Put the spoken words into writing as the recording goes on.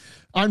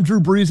I'm Drew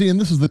Breezy, and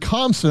this is the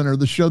Comm Center,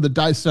 the show that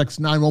dissects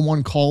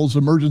 911 calls,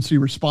 emergency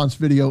response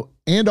video,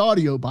 and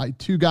audio by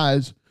two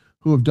guys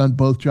who have done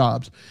both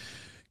jobs.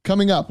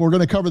 Coming up, we're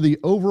going to cover the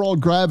overall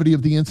gravity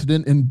of the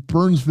incident in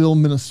Burnsville,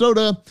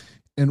 Minnesota,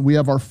 and we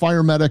have our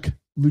fire medic,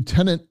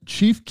 Lieutenant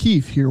Chief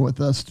Keefe, here with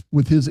us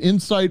with his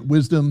insight,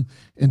 wisdom,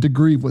 and to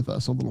grieve with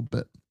us a little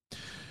bit.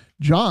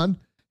 John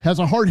has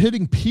a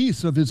hard-hitting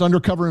piece of his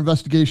undercover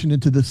investigation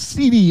into the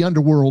seedy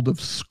underworld of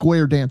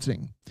square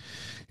dancing.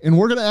 And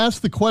we're going to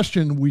ask the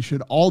question we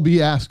should all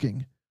be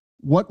asking.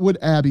 What would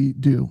Abby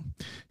do?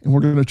 And we're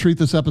going to treat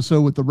this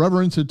episode with the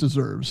reverence it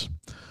deserves.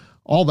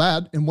 All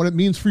that and what it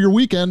means for your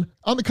weekend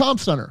on the Comm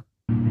Center.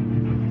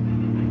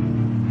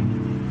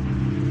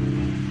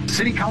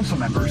 City council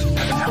members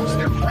have announced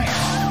their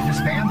plans to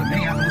disband the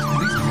Minneapolis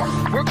Police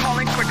Department. We're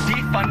calling for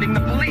defunding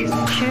the police.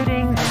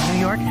 Shootings in New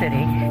York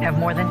City have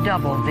more than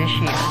doubled this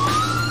year.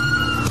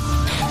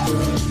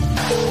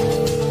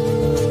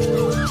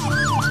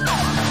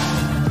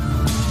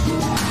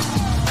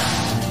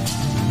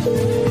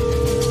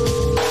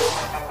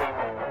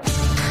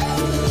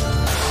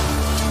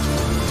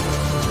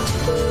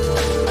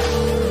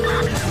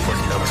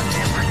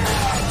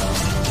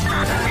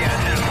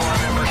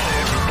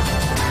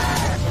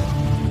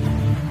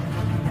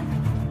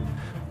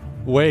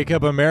 Wake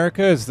Up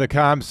America is the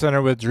Comm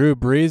Center with Drew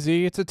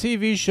Breezy. It's a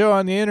TV show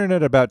on the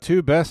internet about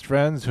two best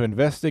friends who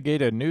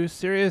investigate a new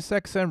Sirius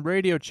XM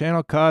radio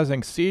channel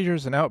causing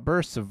seizures and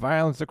outbursts of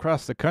violence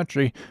across the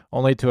country,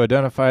 only to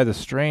identify the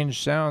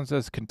strange sounds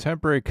as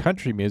contemporary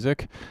country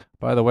music.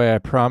 By the way, I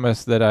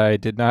promised that I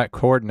did not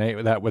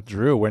coordinate that with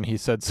Drew when he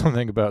said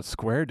something about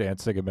square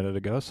dancing a minute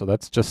ago, so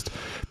that's just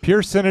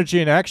pure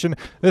synergy in action.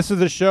 This is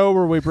the show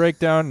where we break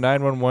down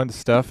 911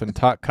 stuff and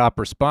talk cop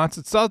response.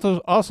 It's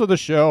also the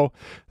show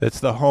that's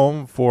the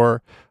home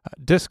for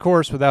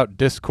discourse without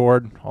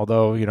discord,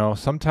 although, you know,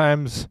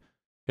 sometimes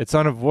it's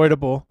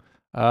unavoidable.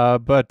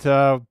 But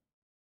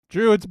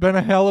Drew, it's been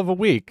a hell of a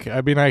week.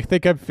 I mean, I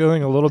think I'm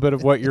feeling a little bit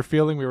of what you're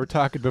feeling. We were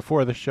talking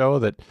before the show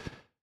that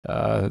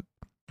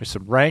there's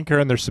some rancor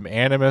and there's some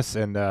animus,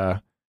 and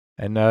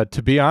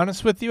to be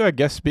honest with you, I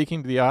guess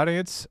speaking to the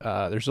audience,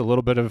 there's a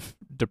little bit of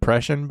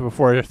depression.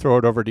 Before I throw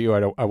it over to you,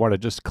 I want to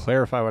just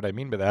clarify what I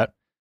mean by that.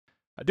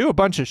 I do a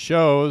bunch of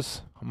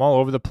shows. I'm all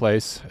over the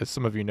place, as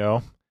some of you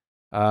know.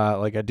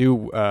 Like I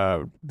do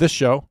this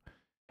show,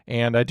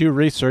 and I do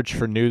research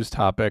for news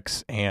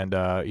topics. And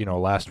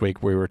last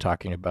week we were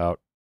talking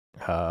about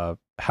how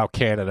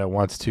Canada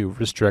wants to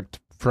restrict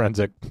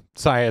forensic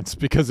science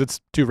because it's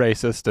too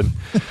racist. And,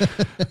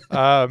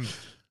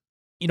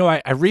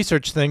 I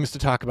research things to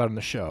talk about in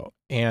the show.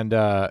 And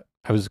I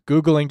was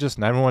Googling just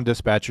 911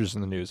 dispatchers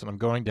in the news, and I'm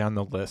going down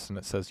the list, and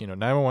it says,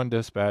 911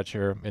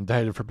 dispatcher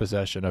indicted for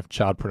possession of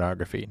child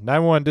pornography.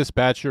 911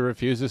 dispatcher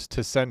refuses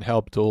to send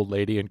help to old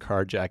lady in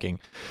carjacking.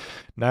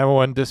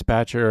 911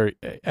 dispatcher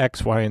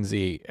X, Y, and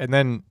Z. And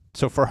then,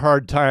 so for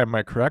Hard Time,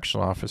 my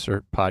correctional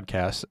officer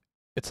podcast,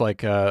 it's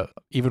like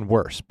even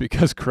worse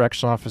because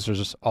correctional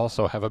officers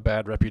also have a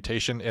bad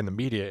reputation in the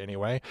media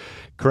anyway.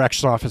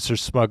 Correctional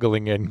officers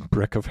smuggling in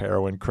brick of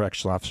heroin,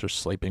 correctional officer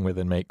sleeping with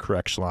inmate,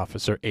 correctional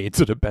officer aids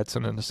and abets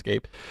in an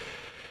escape.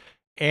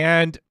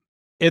 And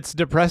it's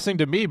depressing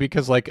to me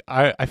because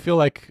I feel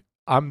like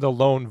I'm the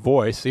lone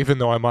voice, even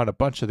though I'm on a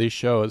bunch of these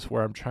shows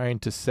where I'm trying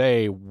to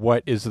say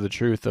what is the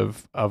truth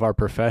of our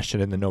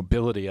profession and the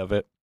nobility of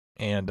it.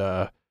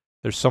 And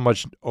there's so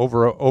much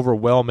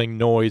overwhelming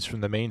noise from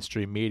the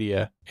mainstream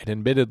media, and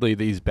admittedly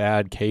these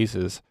bad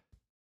cases.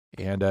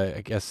 And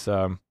I guess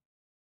I'm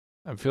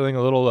feeling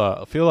a little.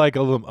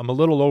 I'm a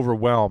little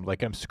overwhelmed.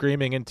 Like I'm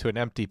screaming into an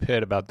empty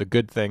pit about the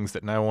good things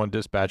that 911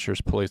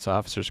 dispatchers, police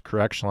officers,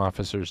 correctional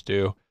officers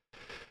do.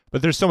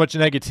 But there's so much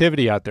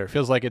negativity out there. It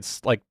feels like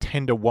it's like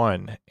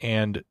 10-1,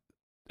 and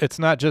it's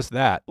not just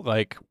that.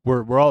 Like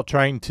we're all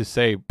trying to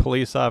say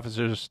police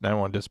officers,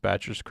 911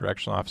 dispatchers,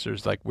 correctional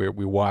officers, like we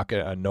walk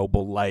a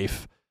noble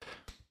life,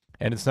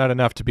 and it's not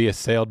enough to be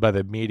assailed by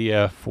the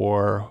media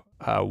for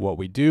what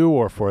we do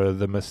or for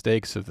the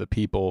mistakes of the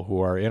people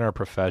who are in our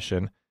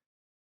profession.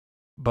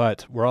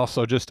 But we're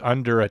also just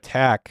under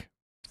attack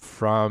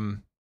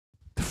from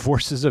the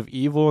forces of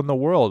evil in the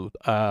world.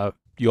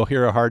 You'll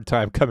hear a Hard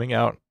Time coming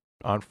out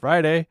on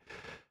Friday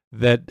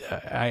that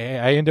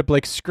I end up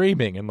like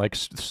screaming and like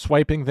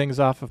swiping things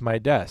off of my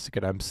desk,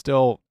 and I'm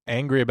still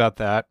angry about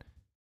that,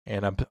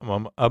 and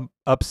I'm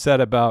upset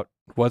about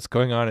what's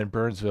going on in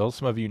Burnsville.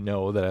 Some of you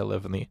know that I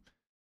live in the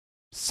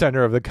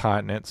center of the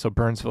continent, so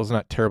Burnsville's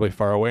not terribly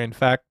far away. In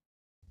fact,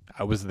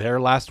 I was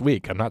there last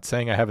week. I'm not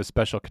saying I have a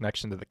special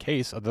connection to the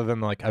case, other than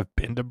like I've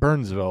been to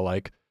Burnsville.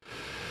 Like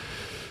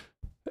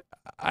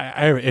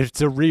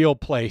it's a real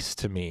place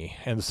to me,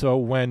 and so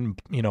when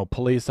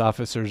police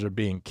officers are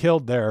being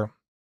killed there,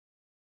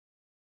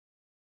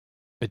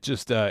 it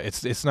just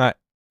it's not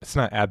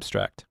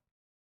abstract,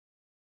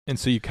 and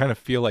so you kind of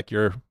feel like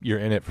you're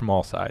in it from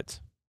all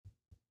sides.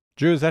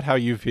 Drew, is that how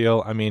you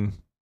feel? I mean,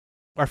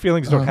 our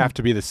feelings don't have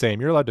to be the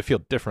same. You're allowed to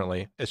feel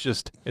differently.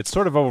 It's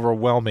sort of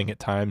overwhelming at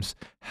times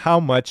how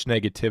much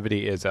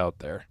negativity is out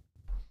there.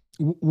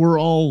 we're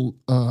all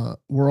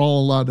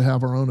allowed to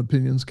have our own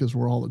opinions because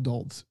we're all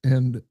adults,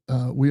 and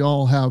we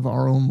all have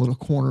our own little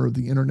corner of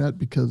the internet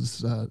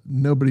because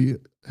nobody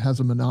has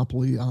a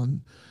monopoly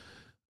on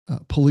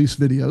police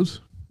videos,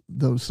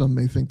 though some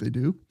may think they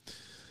do.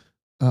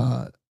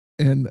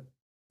 And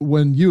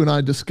when you and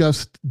I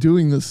discussed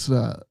doing this,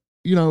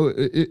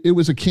 it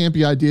was a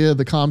campy idea,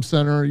 the comm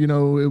center.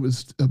 It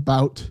was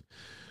about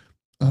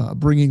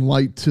bringing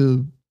light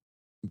to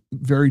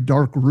very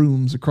dark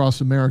rooms across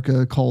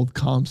America called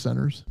comm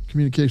centers,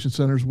 communication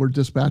centers where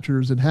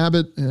dispatchers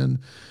inhabit and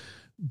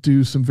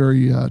do some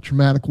very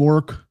traumatic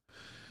work,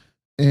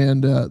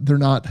 and they're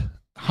not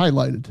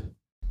highlighted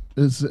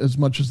as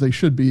much as they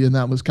should be. And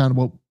that was kind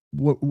of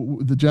what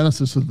the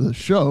genesis of the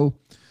show.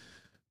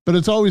 But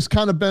it's always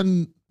kind of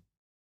been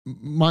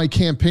my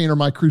campaign or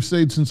my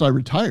crusade since I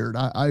retired.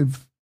 I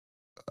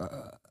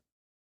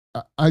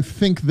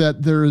think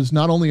that there is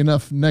not only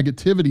enough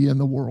negativity in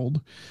the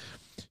world.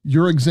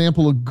 Your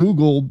example of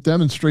Google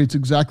demonstrates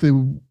exactly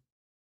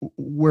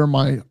where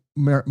my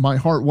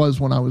heart was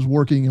when I was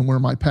working and where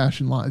my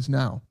passion lies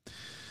now.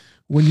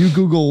 When you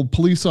Google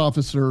police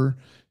officer,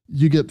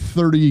 you get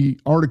 30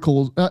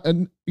 articles.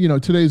 And,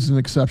 today's an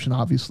exception,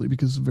 obviously,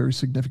 because a very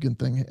significant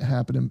thing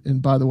happened.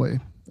 And by the way,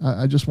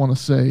 I just want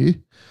to say,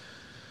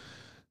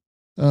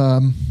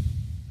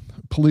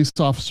 police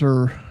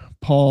officer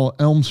Paul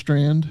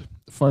Elmstrand,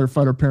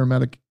 firefighter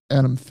paramedic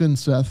Adam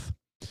Finseth,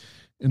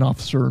 and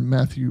Officer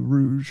Matthew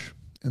Rouge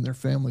and their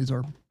families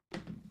are,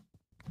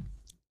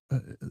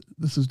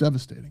 this is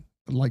devastating.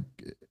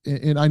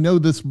 And I know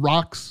this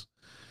rocks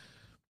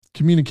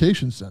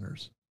communication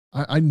centers.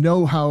 I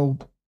know how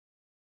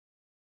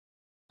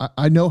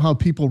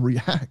people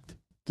react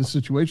to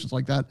situations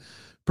like that,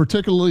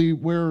 particularly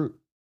where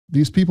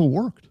these people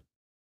worked.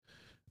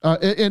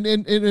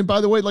 And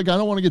by the way, I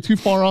don't want to get too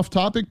far off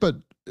topic, but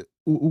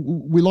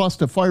we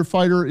lost a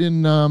firefighter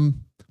in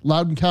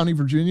Loudoun County,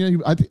 Virginia.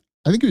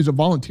 I think he was a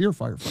volunteer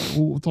firefighter.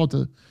 We'll talk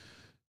to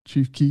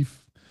Chief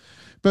Keefe.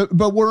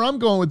 But where I'm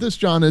going with this,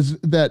 John, is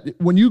that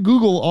when you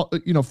Google,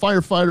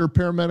 firefighter,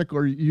 paramedic,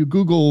 or you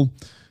Google,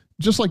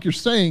 just like you're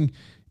saying,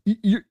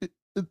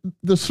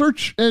 the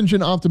search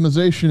engine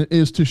optimization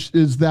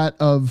is that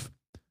of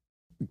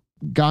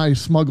guy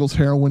smuggles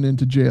heroin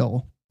into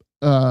jail.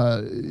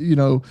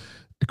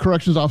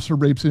 Corrections officer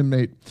rapes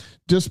inmate.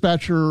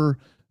 Dispatcher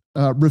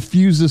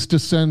refuses to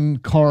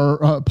send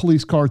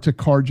police car to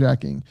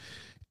carjacking.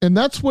 And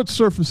that's what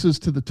surfaces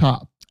to the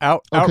top.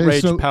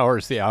 Outrage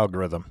powers the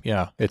algorithm.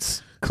 Yeah,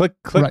 it's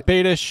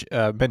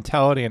clickbaitish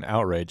mentality, and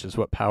outrage is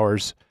what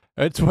powers.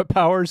 It's what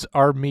powers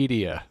our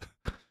media.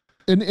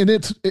 And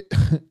it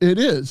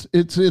is.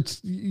 It's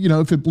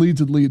if it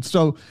bleeds, it leads.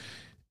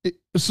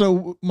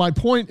 So my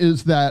point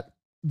is that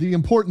the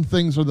important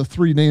things are the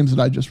three names that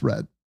I just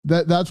read.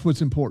 That's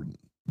what's important,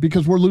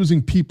 because we're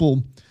losing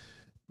people.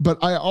 But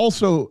I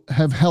also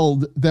have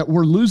held that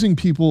we're losing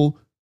people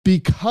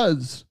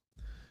because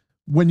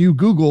when you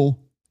Google,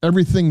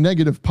 everything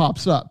negative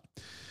pops up.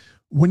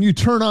 When you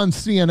turn on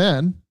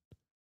CNN,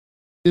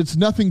 it's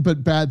nothing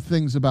but bad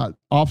things about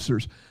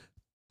officers.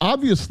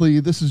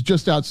 Obviously, this is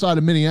just outside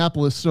of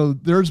Minneapolis, so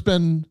there's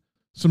been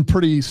some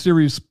pretty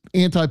serious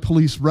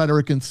anti-police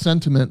rhetoric and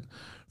sentiment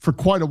for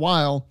quite a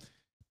while.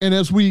 And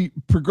as we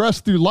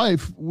progress through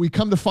life, we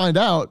come to find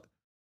out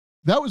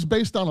that was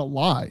based on a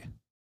lie,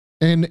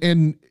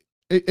 and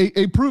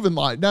a proven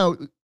lie. Now,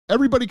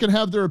 everybody can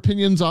have their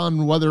opinions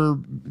on whether,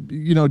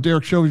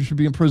 Derek Chauvin should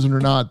be in prison or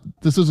not.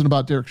 This isn't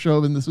about Derek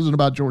Chauvin. This isn't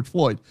about George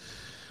Floyd.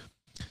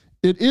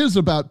 It is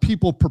about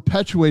people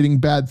perpetuating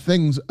bad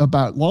things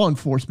about law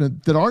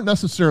enforcement that aren't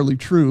necessarily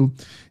true,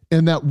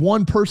 and that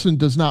one person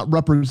does not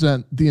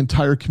represent the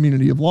entire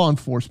community of law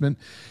enforcement.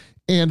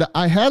 And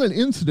I had an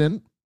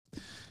incident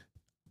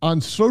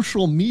on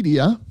social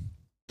media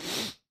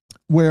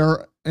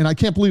where, and I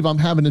can't believe I'm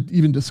having to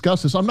even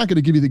discuss this. I'm not going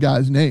to give you the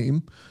guy's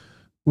name.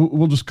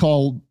 We'll just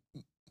call,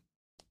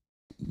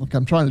 look,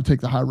 I'm trying to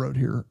take the high road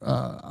here.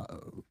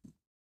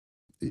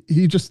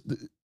 He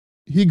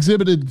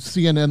exhibited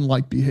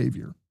CNN-like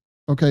behavior.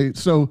 Okay,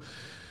 so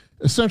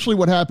essentially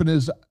what happened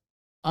is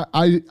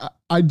I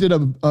did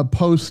a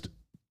post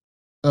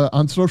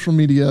on social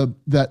media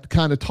that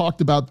kind of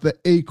talked about the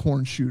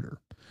Acorn shooter.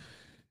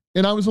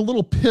 And I was a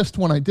little pissed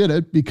when I did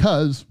it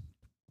because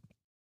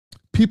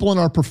people in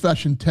our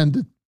profession tend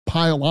to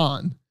pile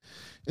on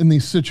in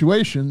these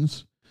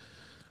situations.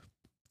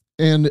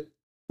 And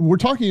we're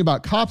talking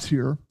about cops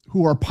here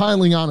who are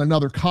piling on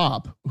another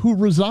cop who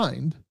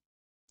resigned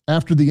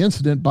after the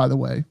incident, by the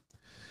way,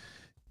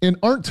 and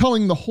aren't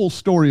telling the whole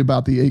story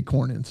about the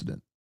Acorn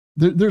incident.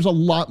 There's a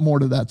lot more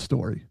to that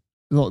story.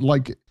 And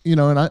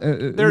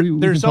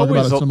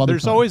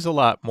there's always a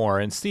lot more.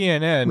 And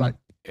CNN, right,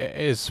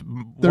 is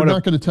they're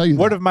not going to tell you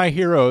one that. Of my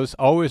heroes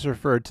always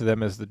referred to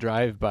them as the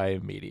drive-by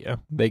media.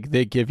 They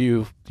give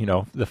you,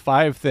 the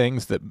 5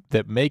 things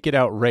that make it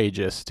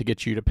outrageous to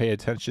get you to pay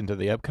attention to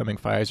the upcoming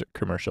Pfizer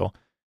commercial.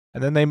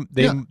 And then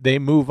they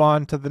move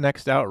on to the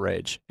next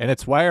outrage. And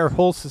it's why our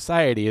whole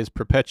society is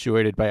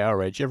perpetuated by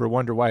outrage. You ever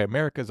wonder why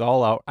America's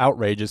all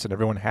outrageous and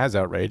everyone has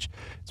outrage?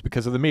 It's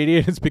because of the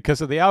media. It's because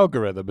of the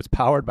algorithm. It's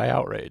powered by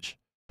outrage.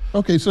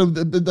 Okay, so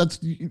that's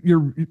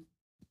your.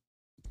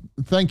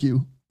 Thank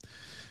you.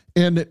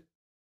 And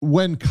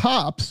when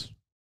cops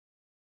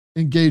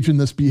engage in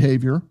this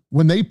behavior,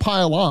 when they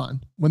pile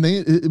on, when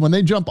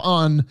they jump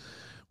on,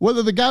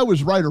 whether the guy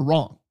was right or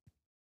wrong,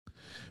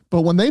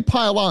 but when they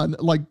pile on,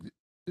 like.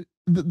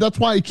 That's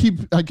why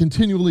I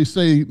continually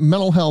say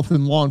mental health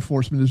in law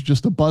enforcement is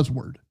just a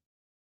buzzword.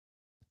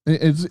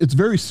 It's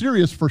very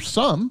serious for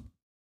some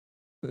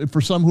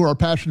who are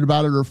passionate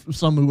about it or for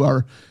some who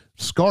are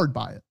scarred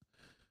by it.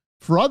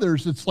 For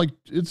others, it's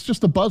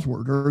just a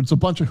buzzword, or it's a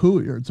bunch of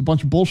hooey, or it's a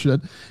bunch of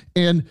bullshit.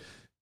 And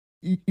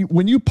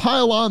when you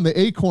pile on the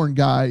Acorn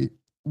guy,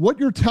 what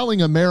you're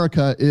telling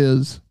America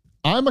is,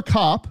 I'm a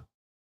cop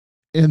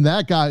and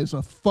that guy is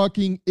a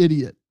fucking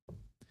idiot.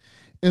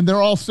 And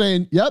they're all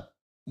saying, yep,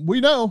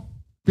 we know,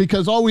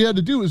 because all we had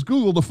to do is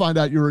Google to find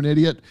out you're an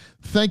idiot.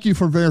 Thank you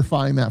for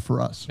verifying that for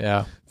us.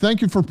 Yeah.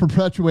 Thank you for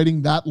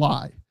perpetuating that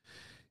lie.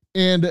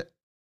 And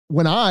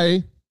when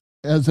I,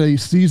 as a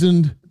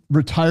seasoned,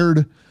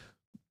 retired,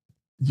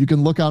 you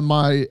can look on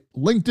my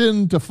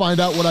LinkedIn to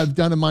find out what I've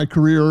done in my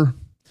career.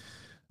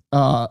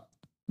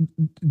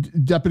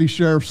 Deputy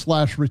sheriff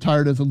 /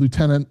 retired as a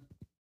lieutenant.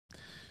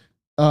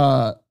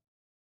 I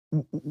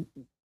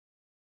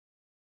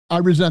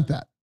resent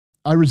that.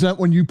 I resent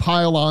when you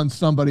pile on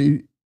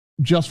somebody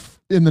just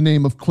in the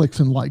name of clicks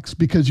and likes,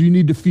 because you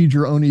need to feed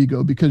your own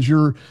ego, because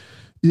you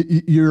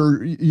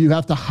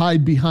have to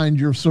hide behind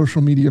your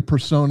social media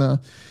persona,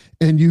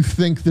 and you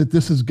think that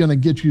this is going to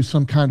get you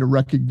some kind of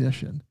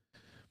recognition.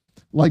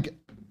 Like,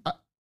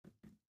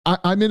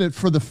 I'm in it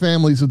for the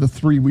families of the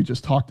three we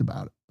just talked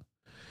about,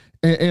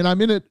 and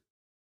I'm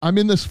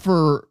in this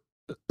for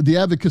the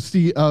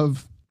advocacy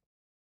of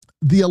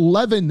the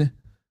 11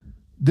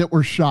 that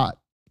were shot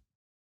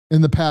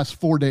in the past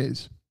 4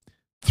 days,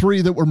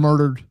 3 that were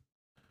murdered.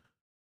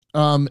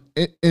 And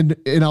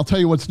I'll tell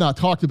you what's not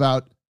talked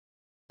about,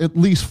 at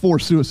least 4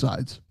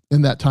 suicides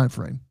in that time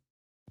frame.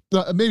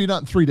 Maybe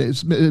not in 3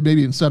 days,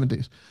 maybe in 7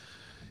 days.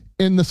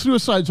 And the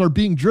suicides are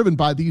being driven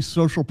by these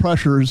social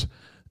pressures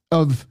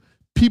of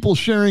people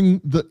sharing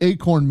the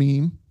Acorn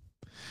meme.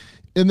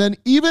 And then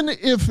even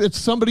if it's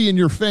somebody in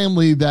your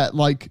family that,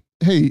 like,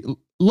 hey,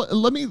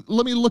 let me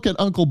look at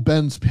Uncle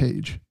Ben's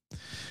page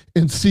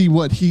and see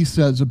what he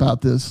says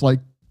about this. Like,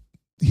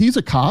 he's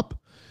a cop,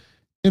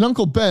 and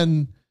Uncle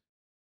Ben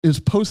is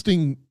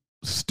posting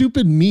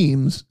stupid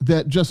memes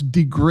that just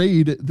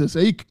degrade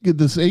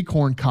this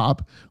Acorn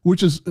cop,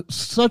 which is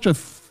such a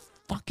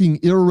fucking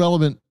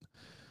irrelevant.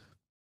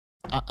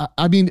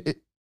 I mean,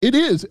 it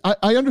is.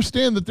 I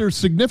understand that there's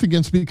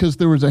significance because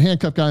there was a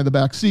handcuffed guy in the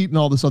back seat and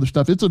all this other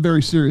stuff. It's a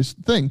very serious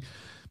thing.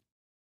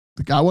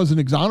 The guy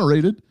wasn't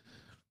exonerated.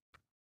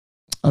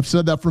 I've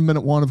said that from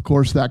minute one. Of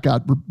course, that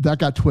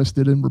got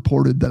twisted and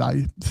reported that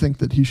I think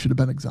that he should have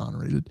been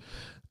exonerated.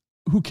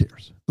 Who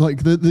cares?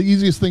 Like, the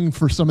easiest thing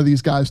for some of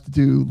these guys to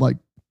do, like,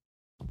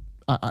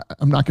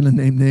 I'm not going to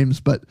name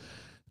names, but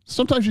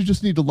sometimes you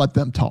just need to let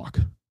them talk.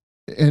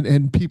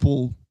 And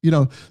people,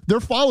 their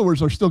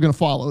followers are still going to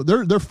follow.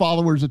 Their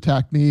followers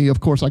attacked me.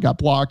 Of course, I got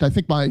blocked. I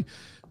think my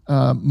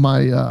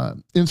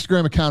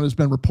Instagram account has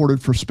been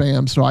reported for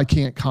spam, so I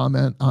can't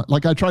comment.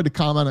 Like, I tried to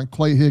comment on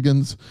Clay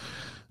Higgins'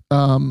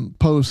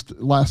 post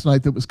last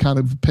night that was kind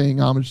of paying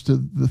homage to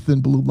the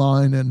Thin Blue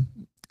Line, and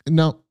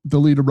no,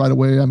 deleted right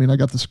away. I mean, I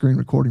got the screen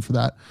recording for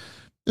that.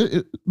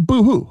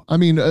 Boo-hoo. I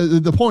mean,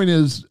 the point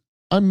is,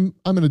 I'm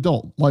an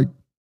adult. Like,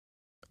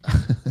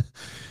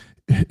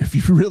 if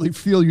you really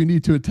feel you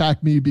need to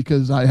attack me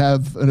because I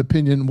have an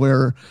opinion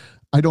where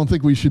I don't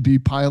think we should be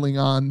piling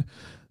on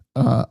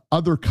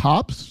other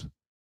cops,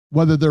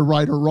 whether they're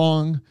right or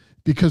wrong,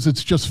 because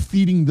it's just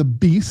feeding the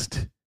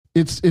beast.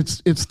 It's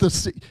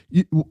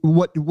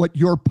what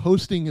you're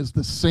posting is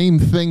the same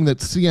thing that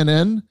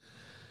CNN,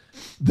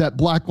 that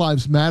Black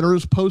Lives Matter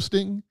is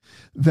posting,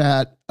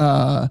 that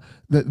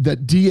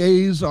that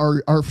DAs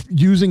are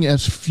using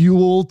as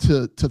fuel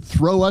to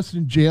throw us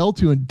in jail,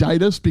 to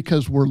indict us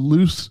because we're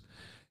loose,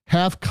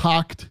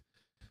 half-cocked,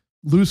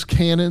 loose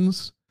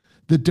cannons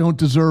that don't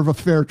deserve a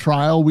fair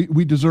trial.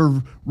 We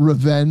deserve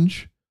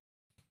revenge.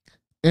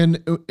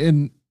 And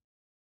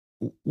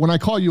when I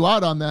call you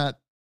out on that,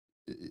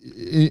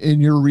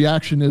 and your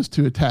reaction is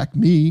to attack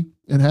me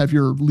and have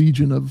your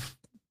legion of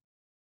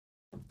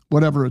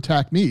whatever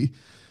attack me,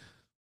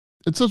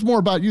 it says more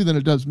about you than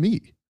it does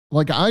me.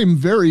 Like, I'm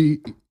very,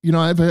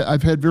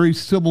 I've had very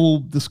civil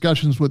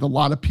discussions with a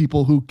lot of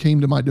people who came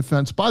to my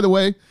defense. By the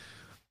way,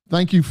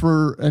 thank you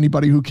for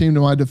anybody who came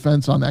to my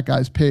defense on that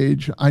guy's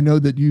page. I know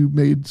that you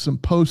made some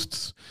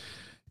posts,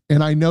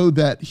 and I know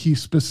that he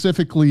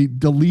specifically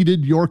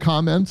deleted your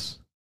comments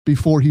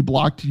before he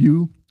blocked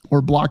you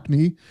or blocked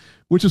me,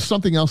 which is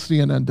something else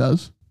CNN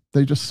does.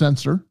 They just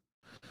censor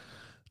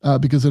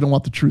because they don't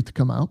want the truth to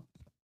come out,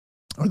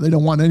 or they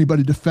don't want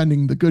anybody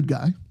defending the good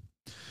guy.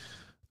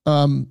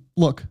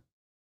 Look,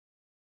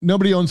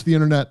 Nobody owns the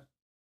internet.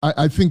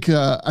 I think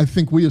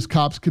we as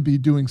cops could be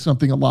doing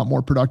something a lot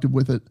more productive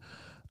with it.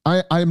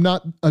 I am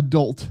not a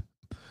dolt,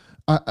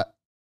 a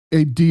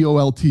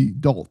D-O-L-T,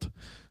 dolt.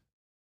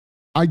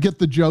 I get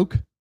the joke.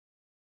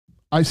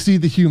 I see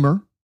the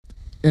humor,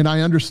 and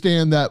I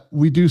understand that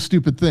we do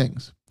stupid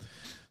things.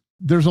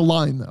 There's a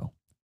line, though,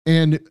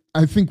 and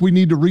I think we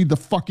need to read the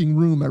fucking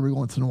room every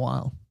once in a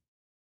while.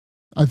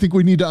 I think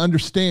we need to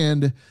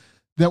understand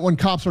that when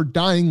cops are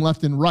dying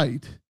left and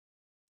right,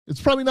 it's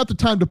probably not the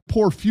time to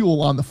pour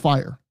fuel on the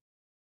fire,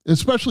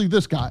 especially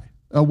this guy,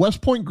 a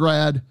West Point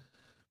grad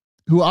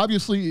who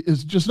obviously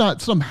is just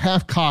not some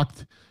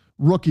half-cocked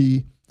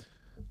rookie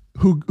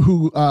who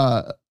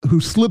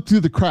slipped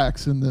through the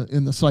cracks in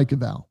the psych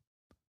eval.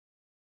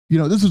 You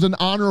know, this is an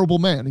honorable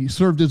man. He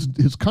served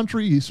his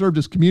country, he served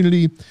his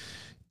community,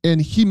 and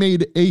he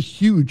made a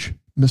huge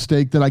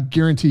mistake that I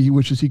guarantee he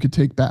wishes he could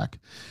take back.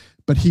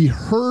 But he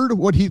heard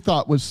what he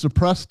thought was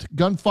suppressed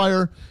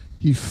gunfire.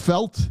 He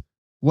felt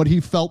what he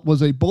felt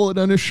was a bullet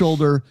on his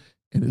shoulder,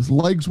 and his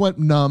legs went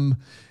numb,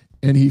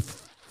 and he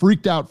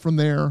freaked out from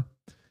there.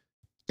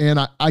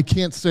 And I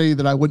can't say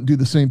that I wouldn't do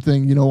the same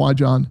thing. You know why,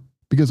 John?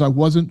 Because I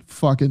wasn't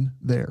fucking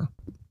there.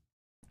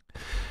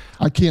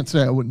 I can't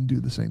say I wouldn't do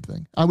the same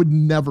thing. I would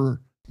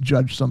never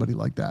judge somebody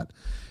like that.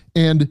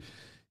 And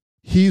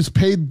he's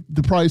paid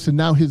the price, and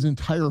now his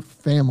entire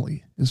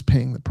family is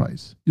paying the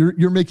price.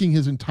 You're making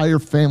his entire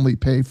family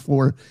pay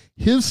for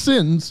his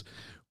sins,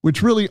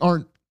 which really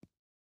aren't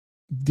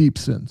deep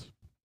sins,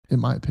 in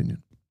my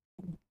opinion.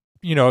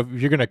 You know, if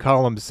you're going to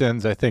call them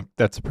sins, I think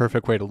that's a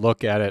perfect way to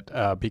look at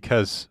it,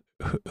 because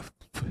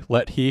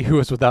let he who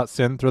is without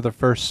sin throw the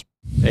first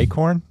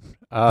acorn.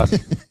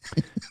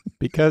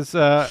 Because,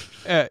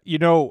 you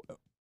know,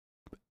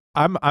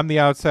 I'm the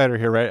outsider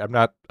here, right? I'm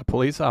not a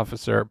police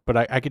officer, but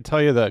I can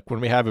tell you that when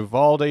we have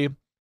Uvalde,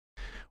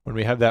 when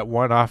we have that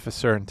one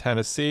officer in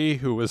Tennessee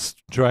who was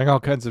drawing all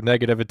kinds of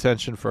negative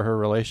attention for her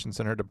relations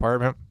in her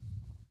department,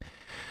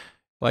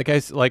 like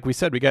we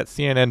said, we got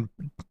CNN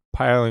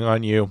piling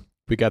on you.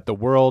 We got the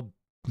world,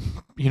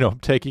 you know,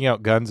 taking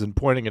out guns and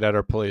pointing it at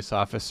our police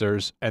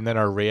officers. And then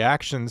our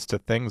reactions to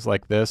things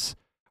like this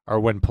are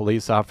when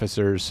police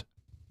officers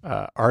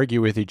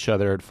argue with each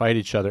other and fight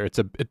each other. It's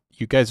a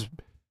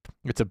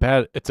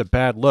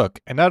bad look.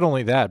 And not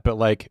only that, but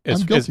like,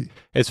 I'm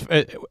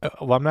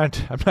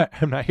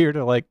not here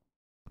to like,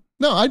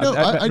 no, I know,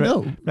 I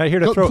know. I'm not here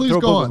to throw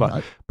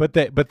on. But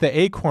the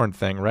acorn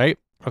thing, right?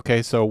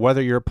 Okay, so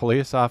whether you're a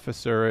police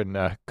officer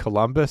in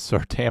Columbus or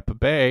Tampa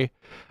Bay,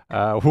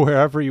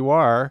 wherever you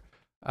are,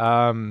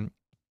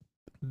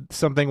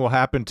 something will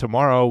happen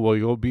tomorrow where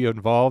you'll be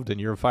involved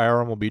and your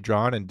firearm will be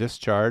drawn and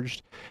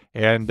discharged,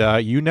 and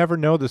you never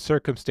know the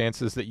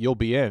circumstances that you'll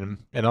be in,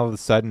 and all of a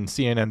sudden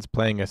CNN's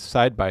playing a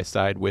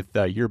side-by-side with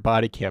your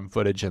body cam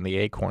footage and the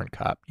acorn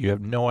cop. You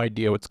have no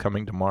idea what's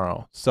coming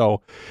tomorrow.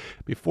 So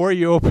before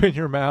you open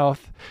your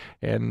mouth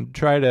and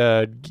try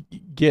to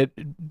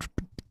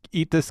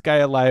eat this guy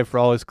alive for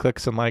all his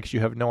clicks and likes, you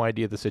have no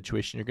idea the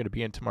situation you're going to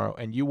be in tomorrow.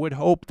 And you would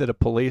hope that a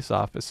police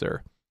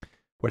officer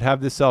would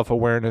have the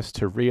self-awareness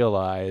to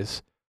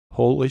realize,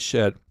 holy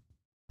shit,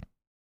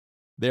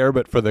 there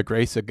but for the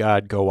grace of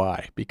God go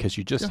I, because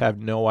you just have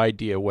no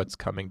idea what's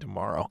coming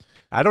tomorrow.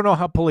 I don't know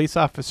how police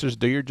officers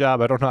do your job.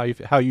 I don't know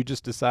how you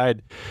just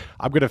decide,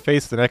 I'm going to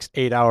face the next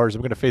 8 hours,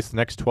 I'm going to face the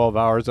next 12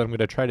 hours, I'm going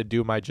to try to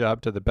do my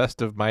job to the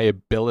best of my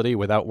ability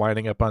without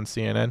winding up on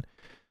CNN.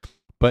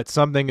 But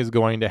something is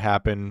going to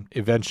happen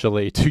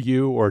eventually to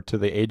you or to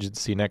the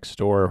agency next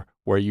door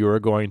where you are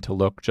going to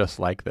look just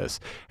like this.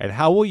 And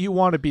how will you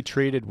want to be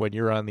treated when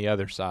you're on the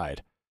other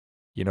side?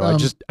 You know,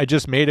 I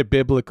just made a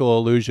biblical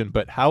allusion,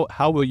 but how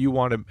will you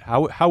want to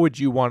how would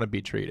you want to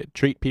be treated?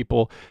 Treat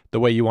people the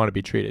way you want to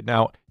be treated.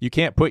 Now, you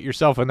can't put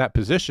yourself in that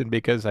position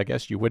because I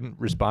guess you wouldn't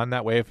respond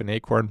that way if an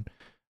acorn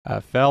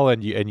fell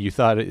and you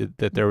thought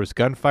that there was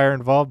gunfire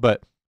involved,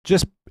 but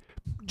just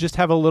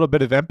have a little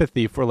bit of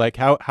empathy for like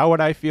how would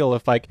I feel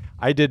if like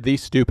I did the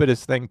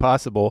stupidest thing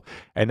possible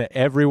and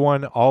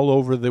everyone all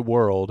over the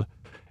world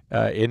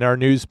in our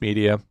news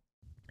media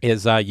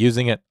is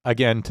using it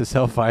again to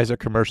sell Pfizer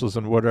commercials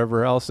and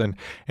whatever else, and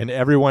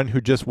everyone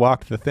who just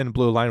walked the thin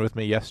blue line with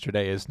me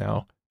yesterday is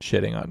now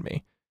shitting on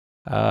me.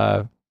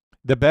 And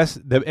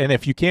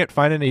if you can't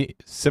find any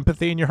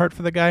sympathy in your heart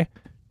for the guy,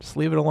 just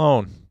leave it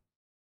alone,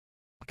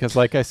 because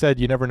like I said,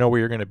 you never know where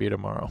you're going to be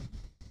tomorrow.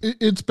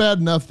 It's bad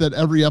enough that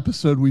every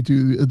episode we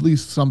do, at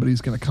least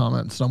somebody's going to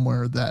comment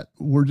somewhere that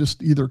we're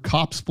just either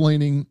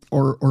cop-splaining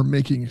or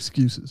making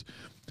excuses.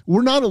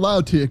 We're not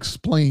allowed to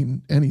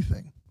explain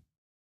anything.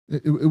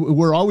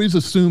 We're always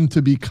assumed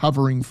to be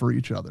covering for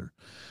each other.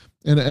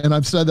 And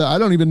I've said that, I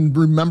don't even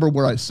remember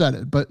where I said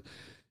it, but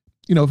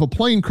you know, if a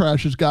plane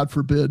crashes, God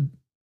forbid,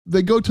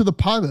 they go to the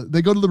pilot,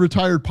 they go to the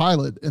retired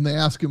pilot and they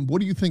ask him,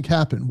 what do you think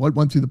happened? What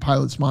went through the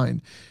pilot's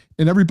mind?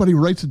 And everybody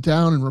writes it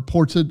down and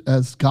reports it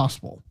as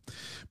gospel.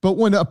 But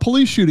when a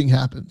police shooting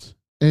happens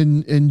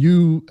and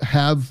you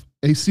have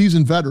a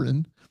seasoned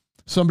veteran,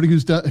 somebody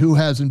who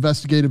has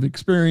investigative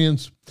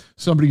experience,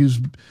 somebody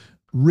who's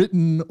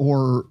written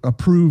or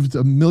approved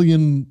a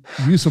million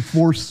use of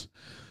force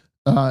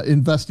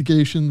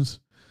investigations.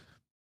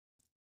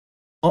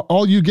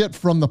 All you get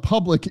from the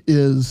public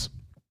is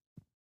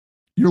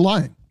you're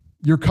lying.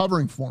 You're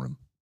covering for him.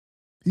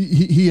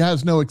 He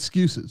has no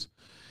excuses.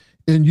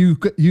 And you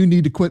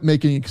need to quit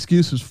making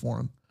excuses for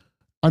him.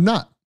 I'm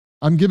not.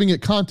 I'm giving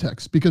it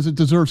context because it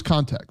deserves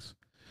context.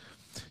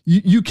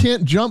 You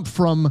can't jump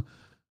from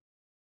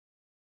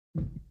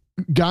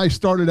guy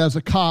started as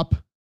a cop,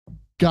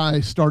 guy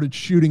started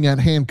shooting at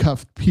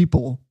handcuffed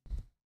people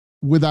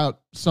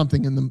without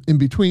something in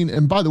between.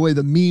 And by the way,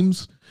 the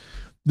memes,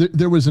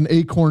 there was an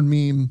Acorn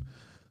meme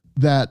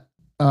that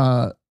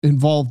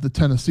involved the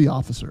Tennessee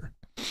officer.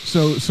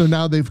 So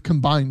now they've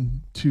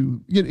combined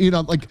to,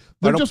 like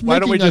they're just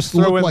making us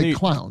look like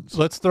clowns.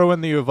 Let's throw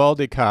in the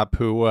Uvalde cop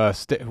who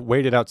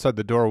waited outside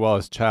the door while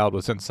his child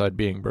was inside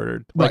being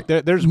murdered. Like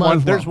right. there's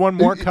one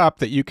more cop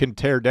that you can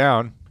tear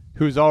down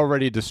who's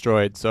already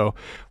destroyed. So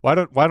why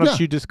don't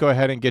you just go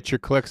ahead and get your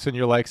clicks and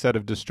your likes out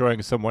of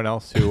destroying someone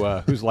else who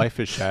whose life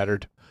is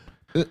shattered?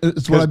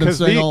 It's what I've been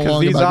saying all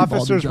along. Because these about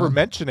officers Uvalde, were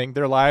mentioning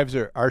their lives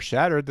are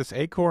shattered. This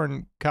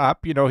Acorn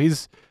cop,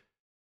 he's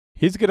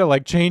gonna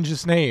like change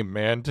his name,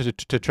 man,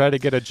 to try to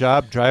get a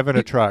job driving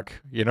a truck,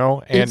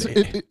 And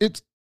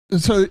it's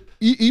so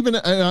even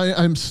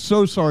I'm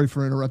so sorry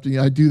for interrupting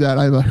you. I do that.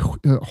 I have a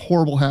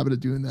horrible habit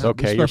of doing that. It's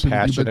okay. You're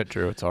passionate,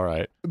 Drew. It's all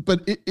right.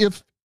 But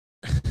if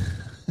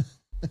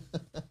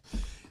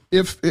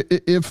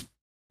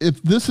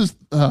this is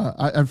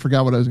I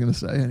forgot what I was going to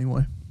say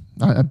anyway.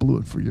 I blew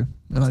it for you,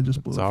 and I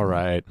just blew it. It's all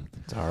right.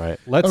 It's all right.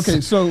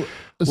 So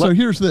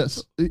here's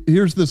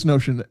this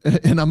notion,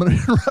 and I'm going to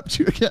interrupt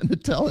you again to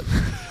tell it.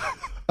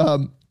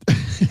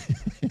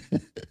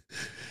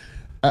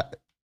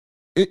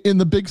 In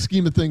the big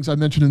scheme of things, I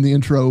mentioned in the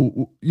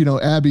intro,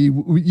 Abby,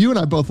 you and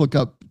I both look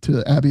up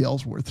to Abby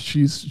Ellsworth.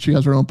 She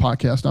has her own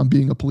podcast on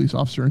being a police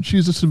officer, and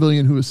she's a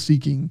civilian who is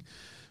seeking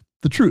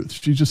the truth.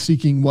 She's just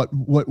seeking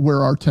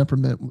where our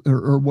temperament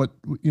or what,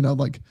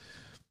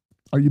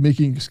 are you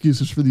making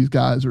excuses for these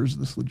guys or is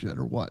this legit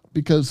or what?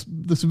 Because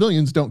the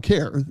civilians don't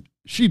care.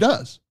 She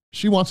does.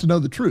 She wants to know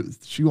the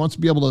truth. She wants to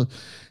be able to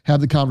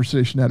have the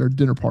conversation at her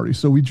dinner party.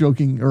 So I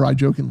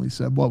jokingly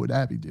said, what would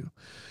Abby do?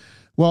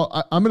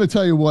 Well, I'm going to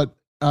tell you what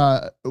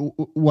I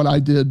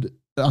did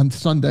on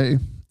Sunday,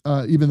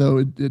 even though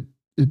it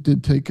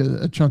did take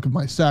a chunk of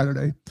my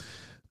Saturday.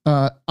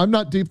 I'm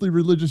not deeply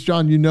religious,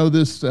 John. You know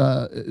this,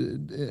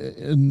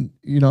 and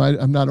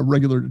I'm not a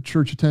regular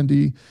church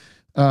attendee.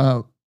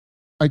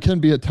 I can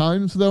be at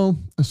times, though.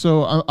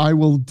 So I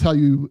will tell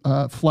you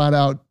flat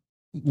out,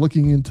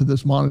 looking into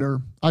this monitor,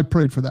 I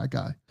prayed for that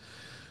guy.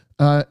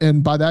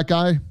 And by that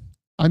guy,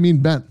 I mean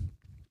Ben.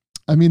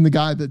 I mean the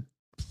guy that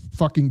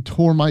fucking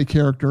tore my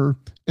character.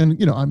 And,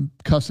 I'm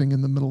cussing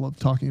in the middle of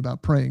talking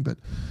about praying, but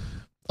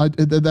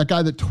that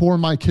guy that tore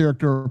my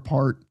character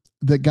apart,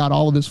 that got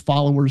all of his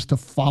followers to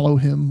follow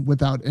him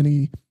without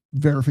any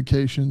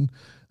verification.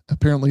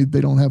 Apparently, they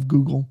don't have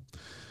Google.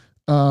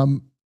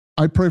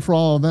 I pray for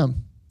all of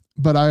them.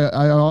 But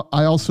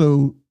I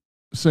also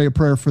say a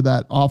prayer for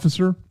that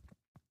officer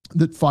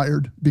that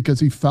fired because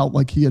he felt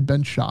like he had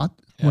been shot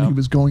when he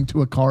was going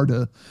to a car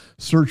to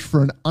search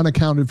for an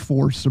unaccounted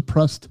for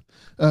suppressed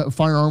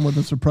firearm with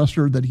a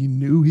suppressor that he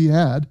knew he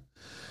had.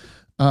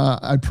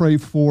 I pray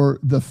for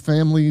the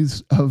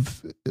families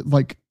of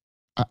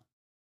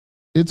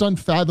it's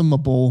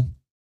unfathomable.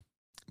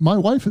 My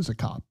wife is a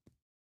cop.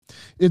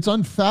 It's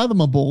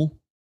unfathomable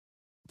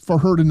for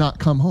her to not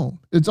come home.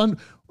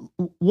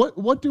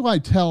 What do I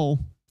tell?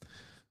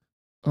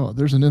 Oh,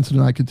 there's an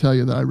incident I could tell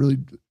you that I really.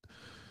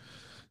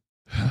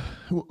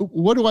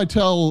 What do I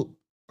tell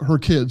her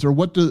kids, or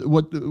what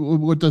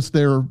does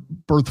their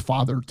birth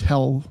father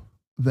tell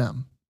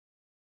them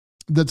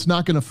that's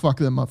not going to fuck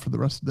them up for the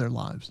rest of their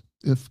lives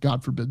if,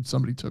 God forbid,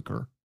 somebody took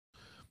her,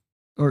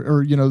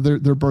 or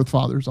their birth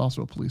father is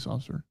also a police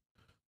officer,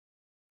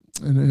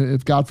 and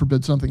if God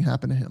forbid something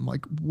happened to him,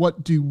 like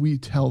what do we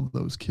tell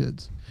those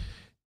kids?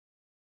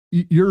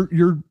 You're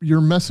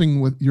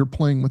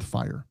playing with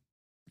fire.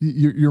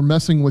 You're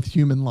messing with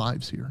human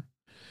lives here.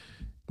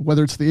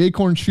 Whether it's the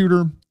Acorn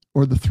shooter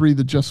or the 3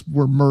 that just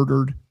were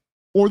murdered,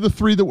 or the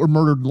 3 that were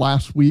murdered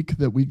last week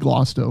that we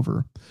glossed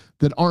over,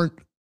 that aren't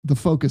the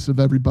focus of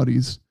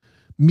everybody's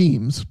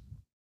memes,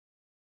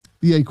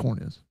 the Acorn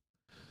is.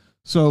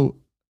 So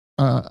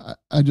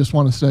I just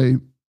want to say,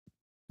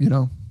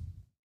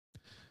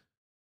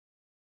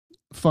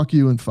 fuck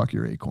you and fuck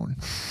your Acorn.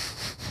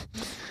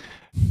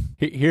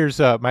 Here's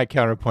my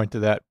counterpoint to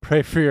that.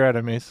 Pray for your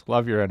enemies,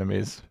 love your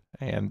enemies,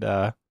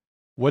 and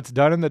what's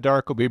done in the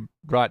dark will be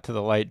brought to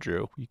the light,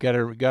 Drew. You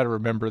gotta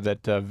remember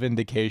that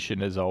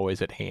vindication is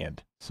always at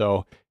hand.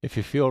 So if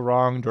you feel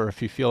wronged, or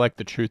if you feel like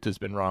the truth has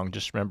been wrong,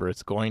 just remember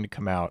it's going to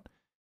come out,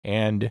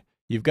 and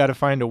you've got to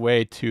find a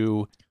way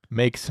to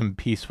make some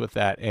peace with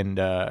that, and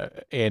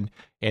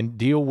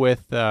deal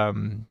with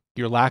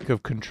your lack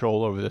of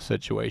control over the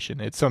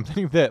situation. It's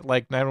something that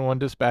 911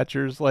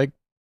 dispatchers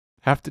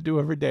have to do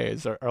every day,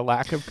 is our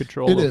lack of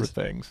control over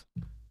things.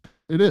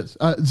 It is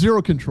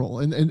zero control,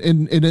 and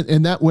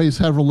that weighs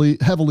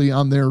heavily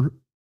on their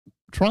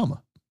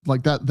trauma.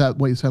 Like that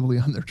weighs heavily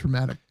on their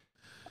traumatic.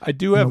 I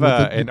do have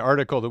an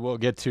article that we'll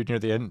get to near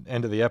the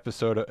end of the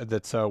episode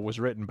that was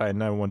written by a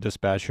 911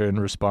 dispatcher in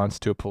response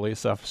to a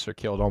police officer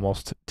killed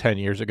almost 10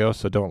 years ago,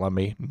 so don't let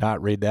me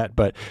not read that.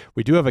 But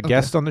we do have a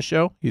guest on the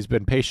show. He's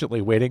been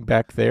patiently waiting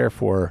back there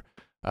for...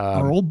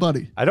 our old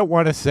buddy. I don't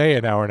want to say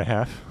an hour and a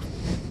half,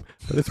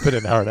 but it's been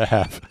an hour and a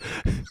half.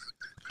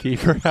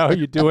 Kiefer, how are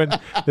you doing?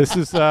 This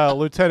is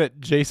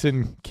Lieutenant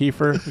Jason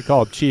Kiefer. We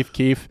call him Chief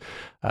Keef,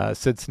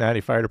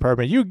 Cincinnati Fire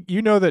Department.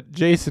 You know that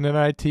Jason and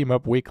I team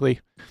up weekly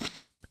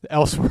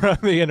elsewhere on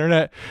the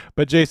internet,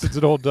 but Jason's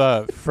an old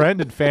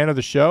friend and fan of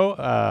the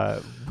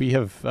show. We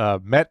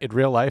have met in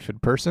real life in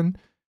person.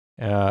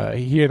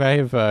 He and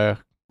I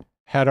have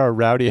had our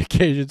rowdy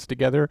occasions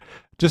together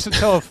just to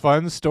tell a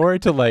fun story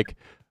to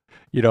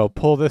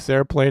pull this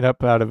airplane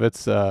up out of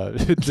its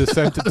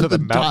descent into the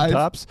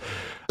mountaintops.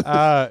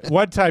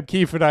 One time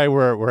Keith and I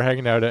were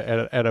hanging out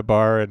at a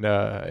bar, and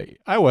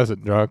I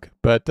wasn't drunk,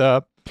 but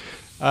a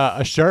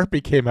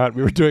Sharpie came out.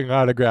 We were doing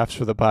autographs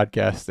for the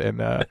podcast,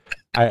 and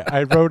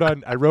I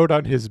wrote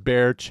on his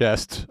bare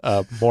chest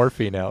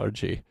morphine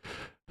allergy.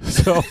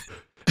 So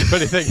if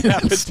anything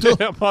happened to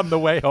him on the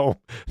way home,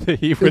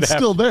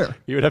 still there.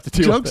 He would have to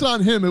deal Joke's with it.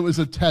 on him. It was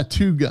a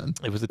tattoo gun.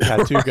 It was a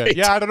tattoo gun.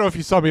 Yeah, I don't know if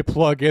you saw me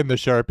plug in the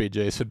Sharpie,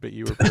 Jason, but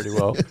you were pretty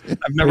well.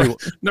 I've never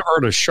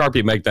heard a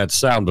Sharpie make that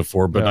sound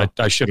before, but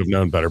no. I should have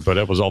known better. But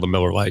it was all the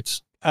Miller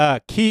Lights.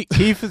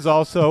 Keith is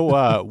also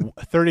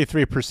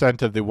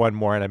 33% of the One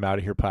More and I'm Out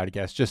of Here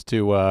podcast, just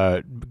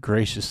to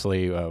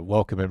graciously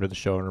welcome him to the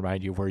show and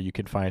remind you where you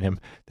can find him.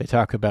 They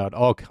talk about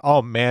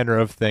all manner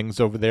of things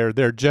over there.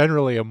 They're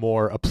generally a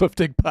more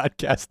uplifting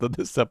podcast than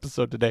this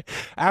episode today.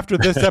 After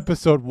this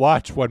episode,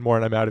 watch One More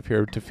and I'm Out of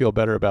Here to feel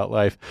better about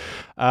life.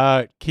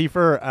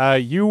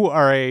 Kiefer, you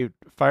are a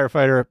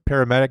firefighter,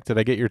 paramedic. Did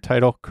I get your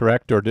title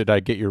correct, or did I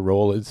get your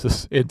role in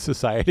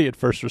society at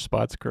first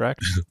response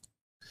correct?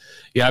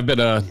 Yeah, I've been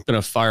a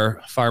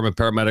fireman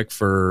paramedic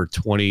for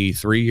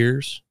 23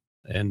 years,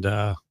 and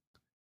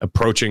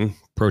approaching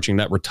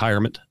that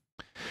retirement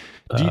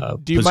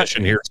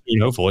position here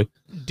soon, hopefully.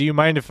 Do you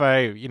mind if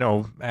I,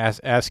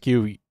 ask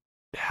you,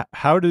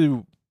 how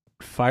do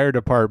fire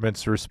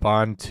departments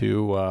respond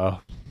to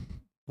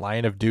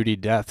line of duty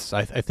deaths?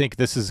 I think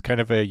this is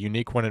kind of a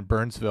unique one in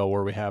Burnsville,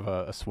 where we have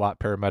a SWAT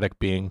paramedic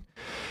being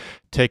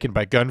taken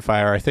by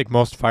gunfire. I think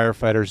most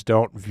firefighters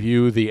don't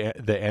view the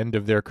end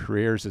of their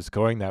careers as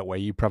going that way.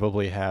 You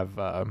probably have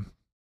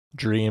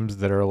dreams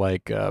that are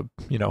like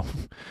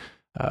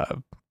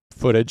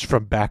footage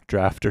from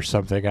Backdraft or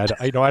something.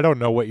 I don't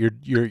know what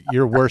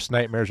your worst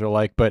nightmares are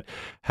like, but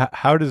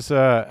how does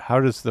the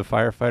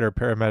firefighter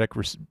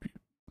paramedic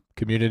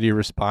community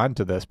respond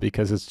to this?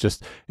 Because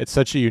it's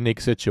such a unique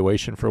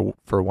situation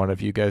for one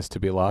of you guys to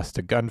be lost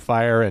to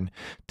gunfire and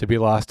to be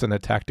lost in a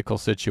tactical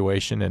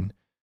situation. And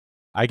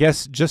I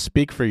guess just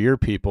speak for your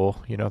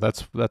people.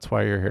 That's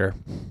why you're here.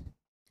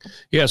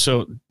 Yeah.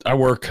 So I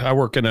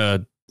work in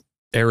a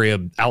area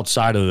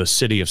outside of the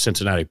city of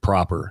Cincinnati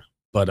proper,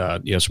 but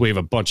so we have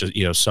a bunch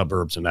of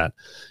suburbs and that,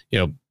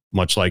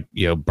 much like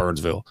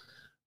Burnsville,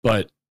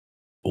 but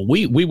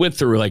we went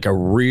through like a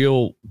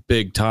real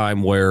big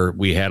time where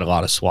we had a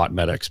lot of SWAT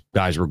medics.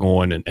 Guys were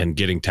going and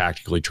getting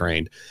tactically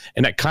trained,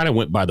 and that kind of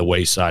went by the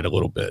wayside a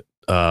little bit.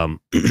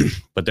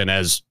 But then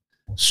as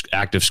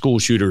active school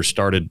shooters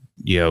started,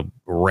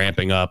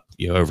 ramping up,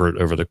 over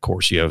the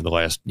course, of the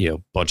last,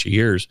 bunch of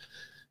years,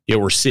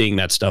 we're seeing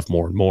that stuff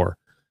more and more.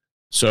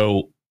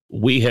 So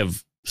we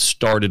have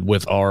started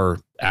with our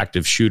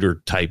active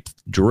shooter type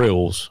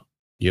drills.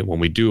 When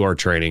we do our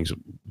trainings,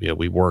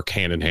 we work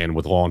hand in hand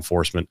with law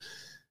enforcement.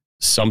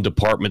 Some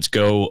departments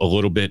go a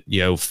little bit,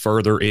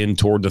 further in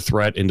toward the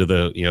threat into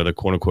the, the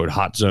quote unquote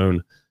hot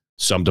zone.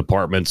 Some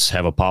departments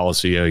have a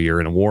policy, you're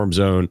in a warm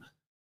zone,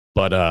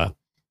 but,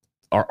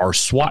 our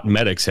SWAT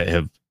medics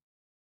have,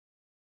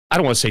 I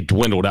don't want to say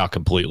dwindled out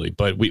completely,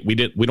 but we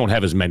don't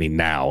have as many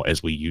now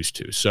as we used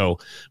to. So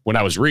when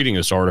I was reading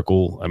this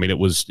article, I mean, it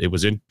was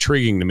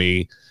intriguing to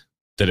me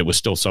that it was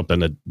still something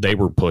that they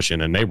were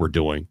pushing and they were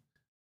doing.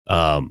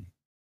 I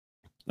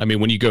mean,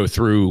 when you go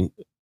through,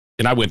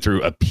 and I went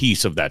through a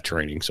piece of that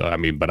training. So, I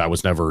mean, but I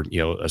was never,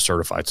 a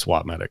certified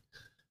SWAT medic.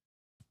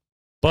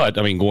 But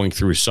I mean, going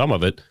through some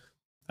of it,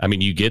 I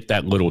mean, you get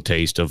that little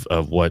taste of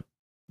what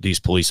these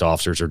police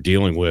officers are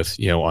dealing with,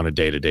 on a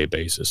day-to-day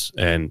basis.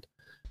 And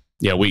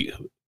we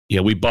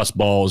bust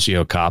balls,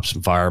 cops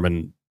and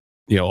firemen,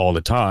 all the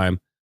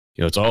time.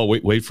 It's all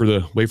wait for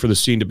the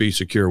scene to be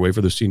secure, wait for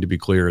the scene to be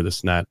clear,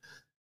 this and that.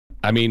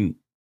 I mean,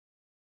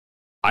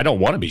 I don't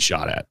want to be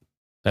shot at.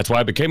 That's why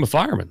I became a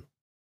fireman.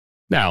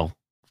 Now,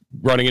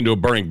 running into a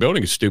burning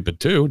building is stupid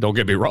too. Don't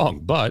get me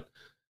wrong, but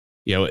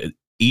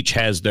each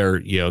has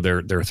their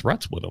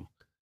threats with them.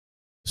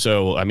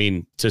 So, I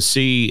mean, to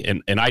see,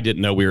 and I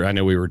didn't know I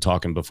know we were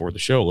talking before the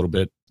show a little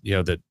bit,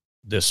 that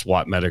this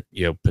SWAT medic,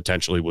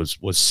 potentially was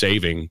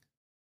saving,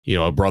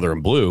 a brother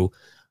in blue.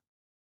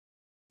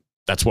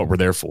 That's what we're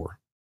there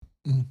for.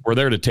 Mm-hmm. We're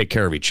there to take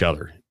care of each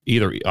other.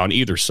 on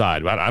either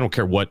side. I don't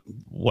care what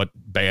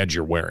badge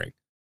you're wearing.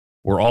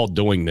 We're all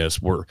doing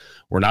this. We're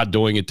not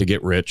doing it to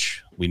get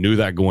rich. We knew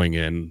that going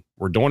in.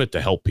 We're doing it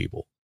to help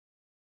people.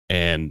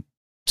 And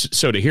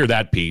so to hear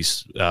that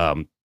piece,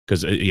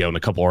 because in a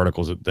couple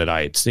articles that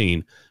I had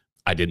seen,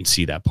 I didn't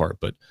see that part.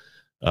 But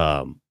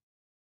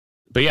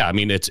yeah, I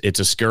mean, it's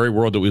a scary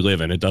world that we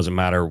live in. It doesn't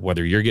matter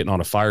whether you're getting on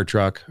a fire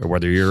truck or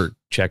whether you're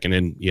checking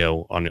in,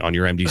 on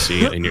your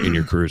MDC in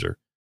your cruiser.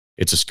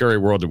 It's a scary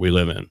world that we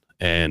live in.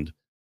 And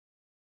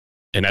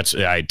that's,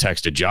 I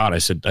texted John. I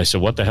said,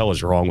 what the hell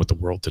is wrong with the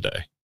world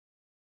today?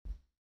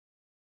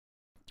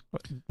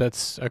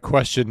 That's a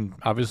question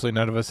obviously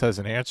none of us has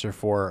an answer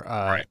for.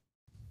 Right.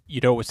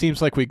 It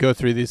seems like we go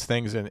through these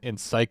things in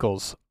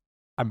cycles.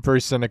 I'm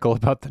very cynical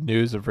about the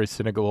news. I'm very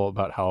cynical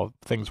about how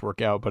things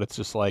work out, but it's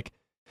just like,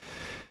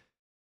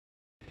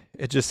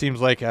 it just seems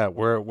like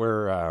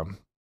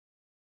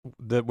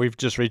we've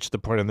just reached the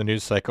point in the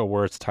news cycle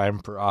where it's time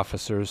for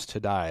officers to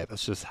die.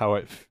 That's just how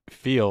it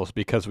feels,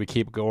 because we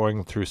keep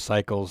going through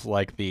cycles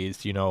like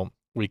these.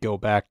 We go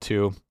back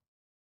to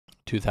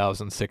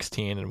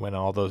 2016 and when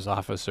all those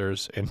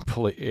officers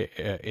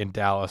in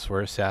Dallas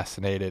were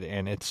assassinated,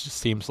 and it just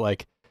seems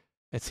like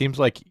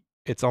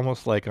it's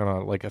almost like on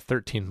a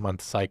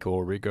 13-month cycle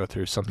where we go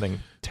through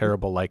something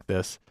terrible like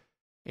this.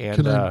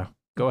 And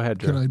go ahead,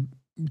 Drew. Can I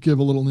give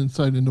a little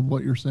insight into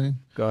what you're saying?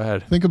 Go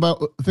ahead. Think about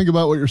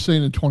what you're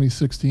saying in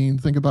 2016.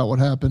 Think about what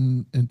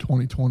happened in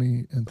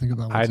 2020, and think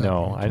about what's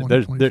happening in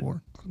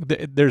 2024.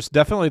 There's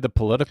definitely the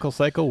political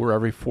cycle where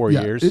every 4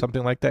 years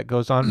something like that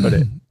goes on, but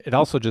it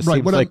also just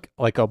seems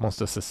like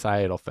almost a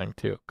societal thing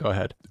too. Go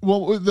ahead.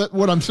 Well,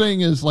 what I'm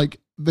saying is, like,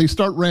 they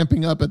start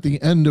ramping up at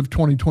the end of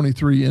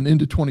 2023 and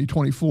into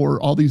 2024,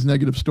 all these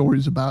negative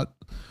stories about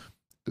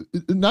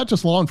not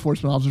just law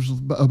enforcement officers,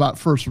 but about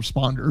first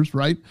responders,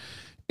 right?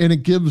 And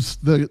it gives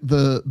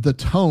the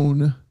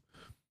tone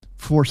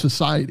for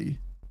society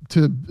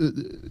to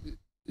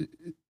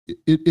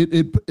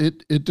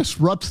it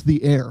disrupts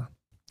the air.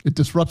 It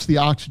disrupts the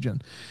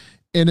oxygen,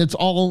 and it's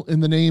all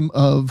in the name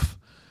of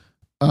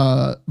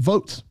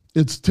votes.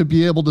 It's to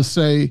be able to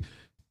say,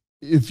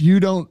 if you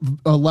don't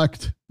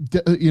elect,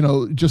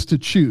 just to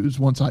choose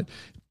one side,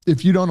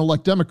 if you don't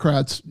elect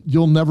Democrats,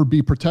 you'll never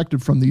be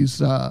protected from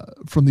these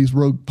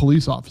rogue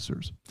police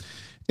officers.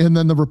 And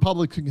then the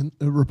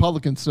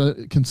Republicans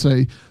can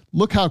say,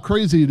 look how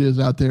crazy it is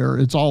out there.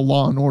 It's all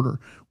law and order.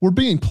 We're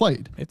being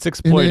played. It's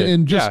exploited.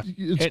 And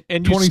it's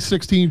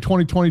 2016,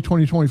 2020,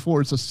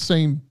 2024. It's the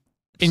same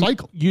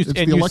cycle. You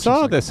saw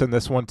cycle. This in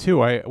this one too.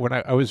 When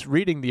I was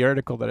reading the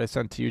article that I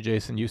sent to you,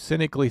 Jason, you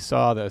cynically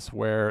saw this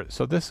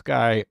so this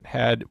guy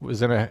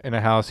was in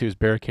a house. He was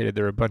barricaded.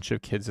 There were a bunch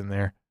of kids in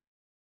there.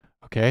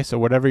 Okay, so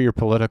whatever your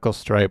political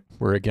stripe,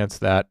 we're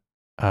against that.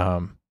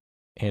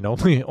 And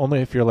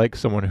only if you're like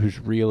someone who's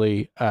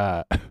really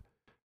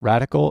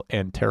radical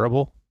and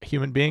terrible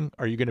human being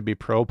are you going to be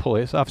pro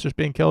police officers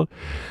being killed.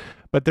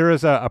 But there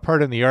is a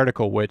part in the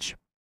article which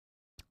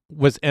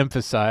was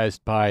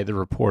emphasized by the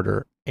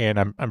reporter, and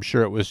I'm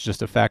sure it was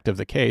just a fact of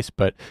the case,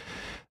 but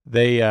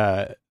they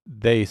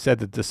said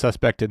that the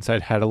suspect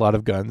inside had a lot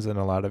of guns and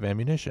a lot of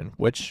ammunition,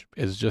 which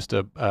is just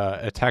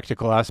a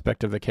tactical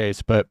aspect of the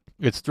case, but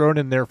it's thrown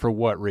in there for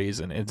what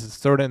reason? It's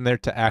thrown in there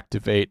to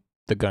activate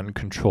the gun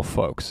control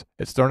folks.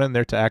 It's thrown in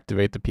there to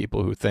activate the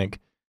people who think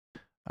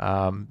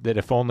that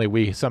if only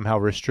we somehow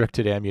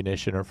restricted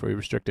ammunition, or if we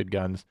restricted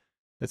guns,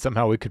 that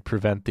somehow we could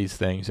prevent these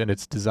things. And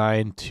it's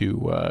designed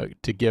to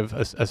give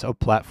us a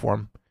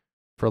platform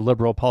for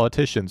liberal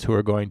politicians who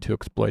are going to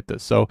exploit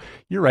this. So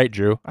you're right,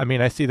 Drew. I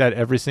mean, I see that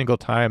every single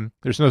time.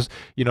 There's no,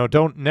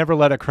 never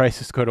let a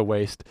crisis go to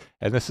waste.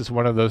 And this is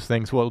one of those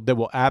things that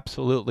will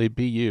absolutely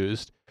be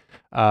used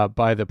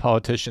by the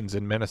politicians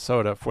in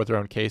Minnesota for their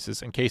own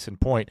cases. And case in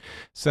point,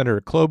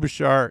 Senator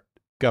Klobuchar,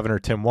 Governor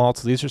Tim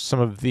Walz, these are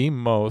some of the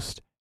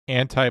most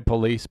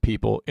anti-police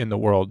people in the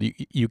world.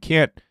 You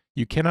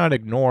cannot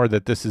ignore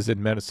that this is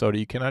in Minnesota.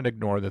 You cannot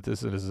ignore that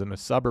this is in a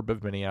suburb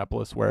of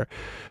Minneapolis, where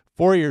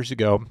 4 years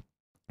ago,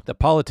 the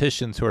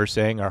politicians who are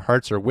saying our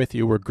hearts are with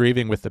you, we're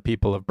grieving with the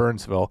people of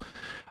Burnsville,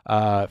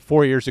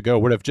 4 years ago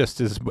would have just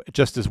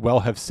as well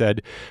have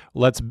said,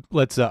 let's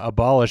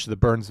abolish the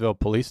Burnsville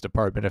Police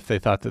Department if they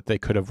thought that they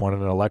could have won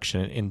an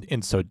election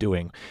in so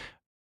doing.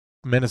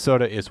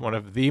 Minnesota is one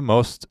of the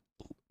most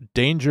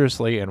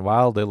dangerously and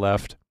wildly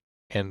left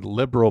and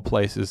liberal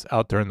places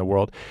out there in the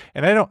world.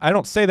 And I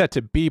don't say that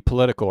to be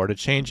political or to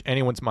change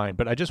anyone's mind,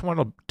 but I just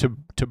want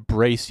to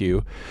brace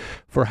you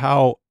for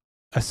how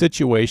a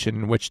situation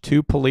in which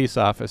two police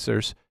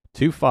officers,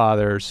 two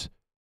fathers,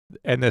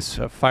 and this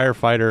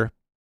firefighter,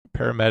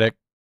 paramedic,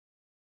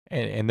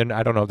 and then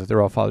I don't know that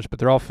they're all fathers, but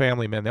they're all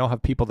family men. They all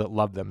have people that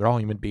love them. They're all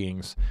human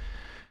beings.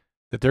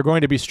 That they're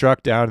going to be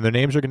struck down and their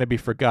names are going to be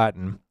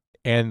forgotten.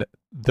 And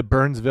the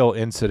Burnsville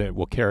incident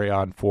will carry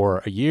on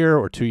for a year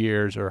or 2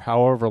 years or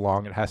however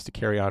long it has to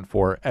carry on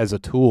for as a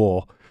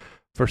tool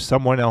for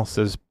someone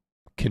else's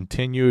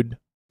continued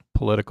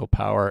political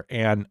power.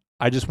 And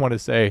I just want to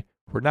say,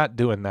 we're not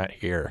doing that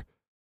here.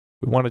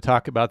 We want to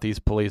talk about these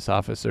police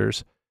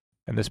officers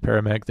and this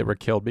paramedic that were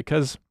killed,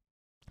 because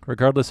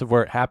regardless of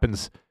where it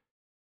happens,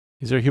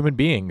 these are human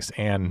beings.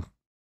 And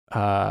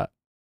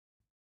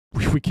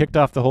we kicked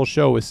off the whole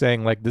show with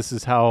saying, like, this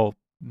is how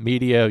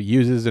media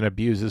uses and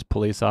abuses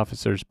police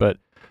officers. But,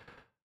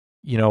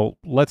 you know,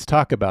 let's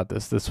talk about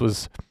this. This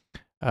was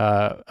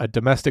a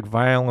domestic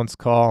violence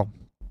call,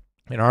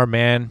 and our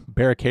man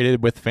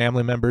barricaded with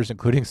family members,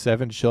 including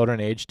 7 children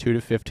aged 2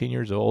 to 15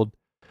 years old.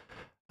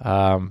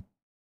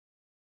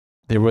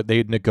 They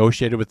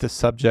negotiated with the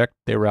subject.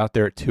 They were out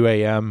there at 2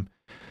 a.m.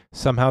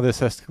 Somehow this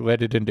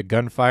escalated into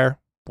gunfire,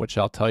 which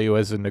I'll tell you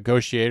as a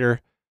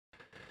negotiator,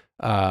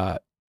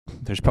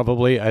 there's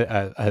probably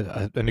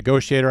a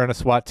negotiator on a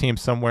SWAT team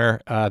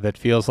somewhere that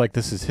feels like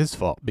this is his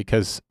fault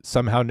because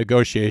somehow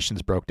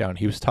negotiations broke down.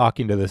 He was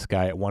talking to this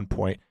guy at one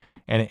point,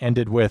 and it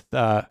ended with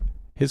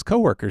his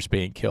coworkers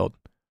being killed.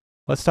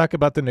 Let's talk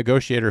about the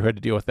negotiator who had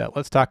to deal with that.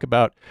 Let's talk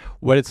about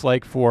what it's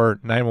like for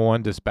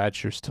 911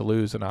 dispatchers to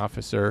lose an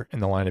officer in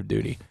the line of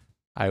duty.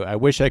 I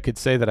wish I could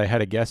say that I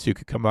had a guest who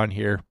could come on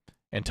here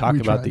and talk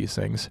about these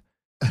things.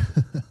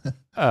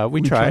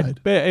 We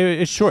tried, but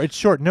it's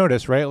short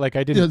notice, right? Like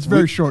I didn't. Yeah, it's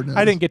very short notice.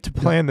 I didn't get to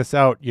plan this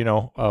out,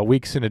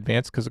 weeks in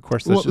advance because, of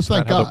course, that's just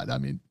thank not God. I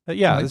mean,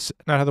 that's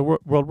not how the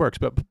world works.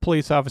 But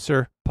police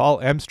officer Paul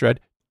Emstred,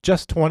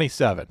 just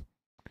 27,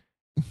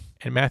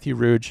 and Matthew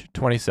Rouge,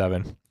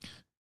 27.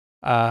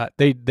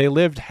 They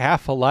lived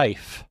half a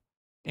life,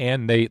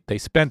 and they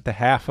spent the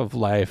half of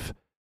life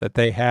that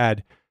they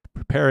had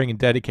preparing and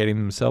dedicating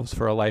themselves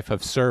for a life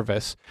of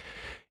service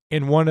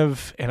in one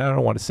of, and I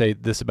don't want to say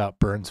this about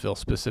Burnsville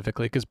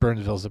specifically because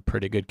Burnsville is a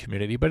pretty good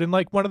community, but in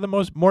like one of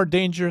the more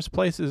dangerous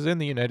places in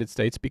the United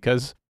States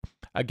because,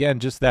 again,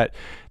 just that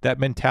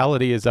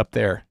mentality is up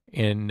there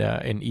in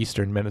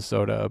eastern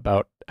Minnesota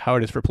about how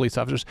it is for police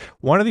officers.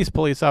 One of these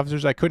police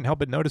officers, I couldn't help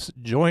but notice,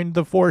 joined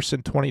the force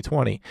in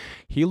 2020.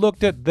 He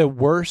looked at the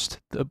worst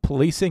the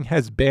policing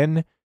has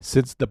been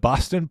since the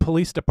Boston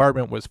Police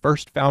Department was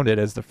first founded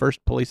as the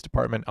first police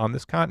department on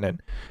this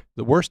continent.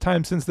 The worst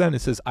time since then,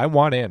 it says, I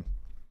want in.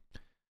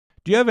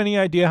 Do you have any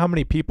idea how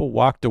many people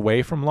walked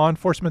away from law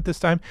enforcement this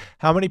time?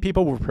 How many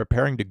people were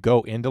preparing to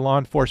go into law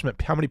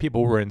enforcement? How many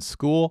people were in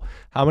school?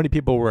 How many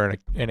people were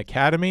in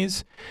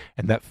academies?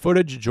 And that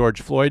footage of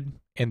George Floyd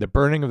and the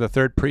burning of the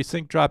 3rd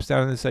precinct drops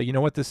down and they say, you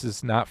know what, this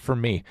is not for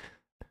me.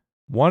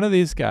 One of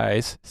these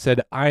guys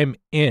said, I'm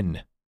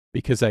in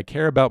because I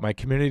care about my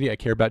community. I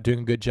care about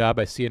doing a good job.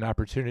 I see an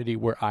opportunity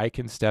where I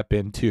can step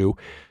into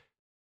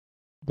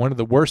one of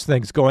the worst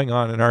things going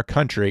on in our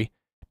country,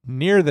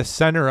 near the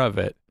center of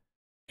it,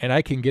 and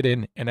I can get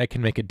in and I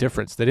can make a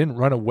difference. They didn't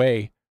run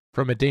away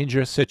from a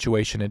dangerous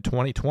situation in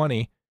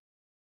 2020,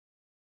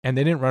 and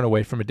they didn't run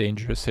away from a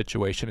dangerous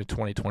situation in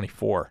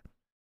 2024.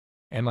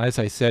 And as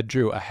I said,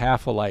 Drew, a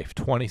half a life,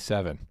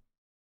 27,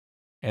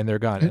 and they're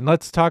gone. And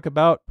let's talk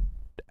about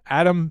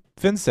Adam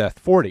Finseth,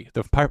 40,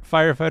 the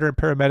firefighter and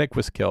paramedic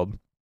was killed.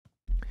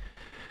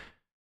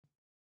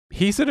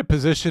 He's in a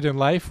position in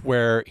life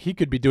where he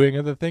could be doing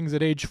other things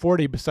at age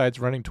 40 besides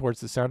running towards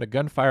the sound of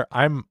gunfire.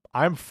 I'm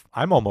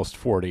almost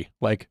 40.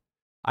 Like,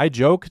 I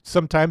joke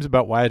sometimes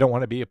about why I don't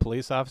want to be a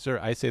police officer.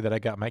 I say that I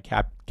got my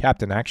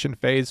captain action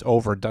phase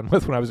over and done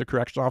with when I was a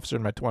correctional officer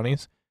in my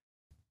 20s.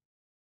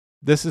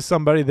 This is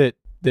somebody that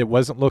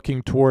wasn't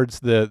looking towards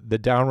the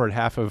downward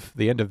half of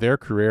the end of their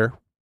career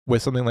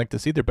with something like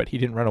this either, but he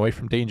didn't run away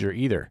from danger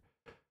either.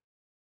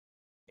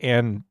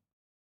 And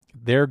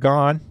they're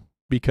gone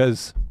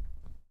because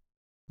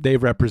they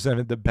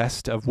represented the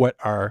best of what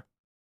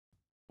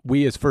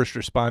we as first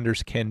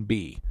responders can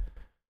be.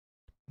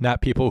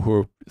 Not people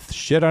who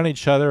shit on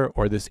each other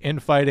or this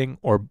infighting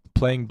or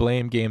playing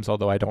blame games,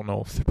 although I don't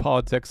know their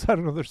politics. I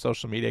don't know their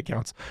social media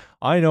accounts.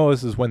 I know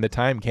this is when the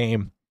time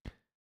came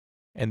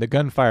and the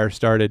gunfire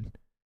started.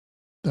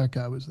 That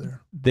guy was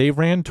there. They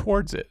ran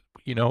towards it.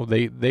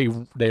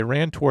 They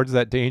ran towards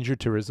that danger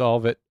to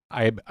resolve it.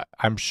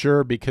 I'm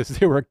sure because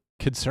they were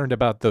concerned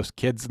about those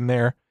kids in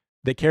there.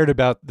 They cared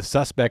about the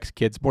suspect's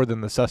kids more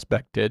than the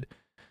suspect did.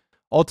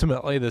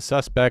 Ultimately, the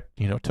suspect,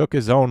 took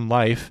his own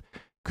life,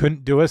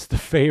 couldn't do us the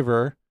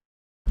favor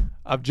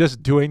of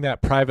just doing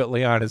that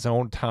privately on his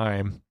own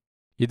time.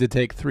 He had to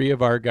take 3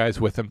 of our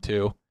guys with him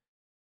too.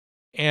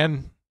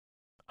 And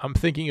I'm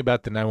thinking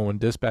about the 911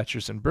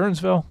 dispatchers in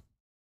Burnsville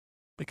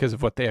because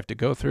of what they have to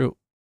go through.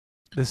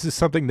 This is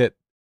something that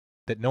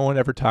no one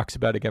ever talks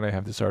about. Again, I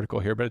have this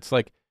article here, but it's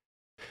like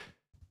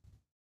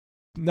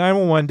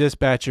 911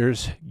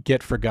 dispatchers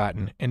get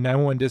forgotten, and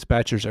 911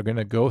 dispatchers are going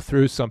to go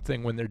through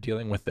something when they're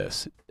dealing with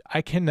this.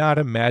 I cannot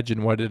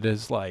imagine what it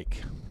is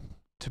like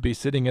to be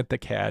sitting at the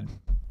CAD,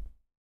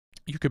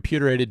 your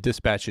computer-aided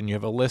dispatch, and you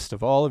have a list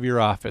of all of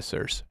your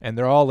officers, and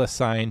they're all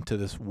assigned to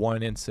this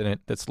one incident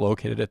that's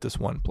located at this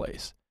one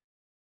place.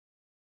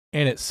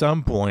 And at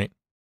some point,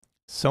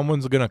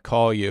 someone's going to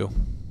call you,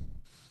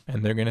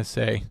 and they're going to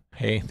say,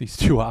 hey, these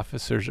 2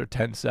 officers are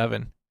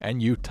 10-7,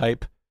 and you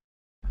type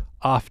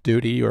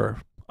off-duty or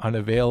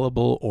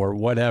unavailable or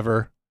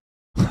whatever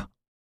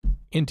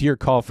into your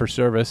call for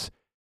service,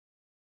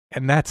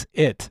 and that's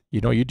it.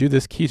 You do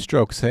this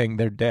keystroke saying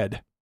they're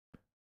dead.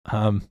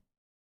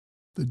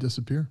 They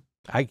disappear.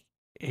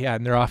 Yeah,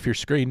 and they're off your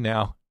screen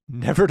now,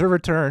 never to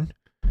return.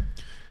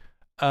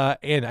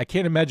 And I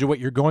can't imagine what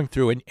you're going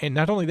through. And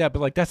not only that, but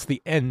like, that's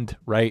the end,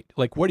 right?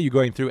 Like, what are you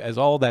going through as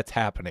all that's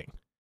happening?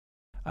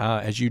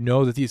 As you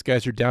know that these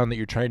guys are down, that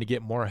you're trying to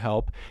get more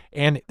help.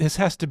 And this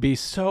has to be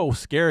so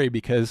scary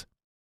because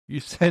you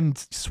send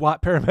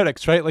SWAT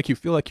paramedics, right? Like, you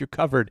feel like you're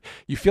covered.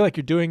 You feel like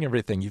you're doing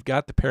everything. You've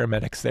got the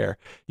paramedics there.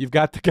 You've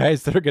got the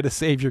guys that are going to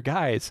save your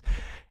guys.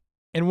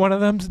 And one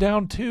of them's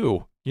down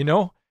too, you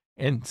know?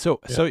 And so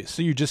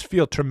you just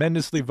feel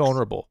tremendously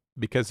vulnerable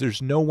because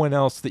there's no one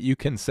else that you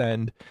can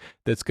send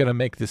that's going to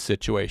make this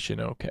situation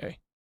okay.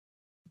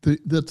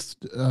 That's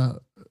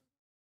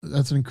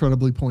an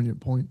incredibly poignant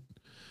point.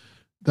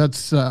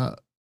 That's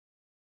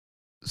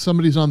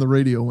somebody's on the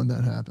radio when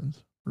that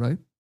happens, right?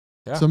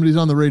 Yeah. Somebody's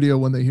on the radio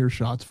when they hear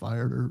shots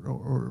fired,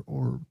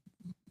 or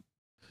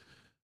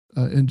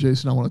and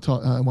Jason, I want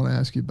to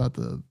ask you about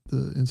the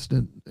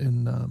incident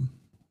in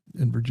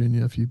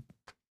Virginia, if you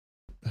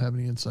have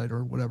any insight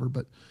or whatever.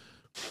 But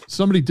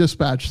somebody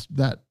dispatched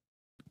that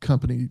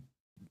company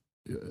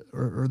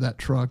or that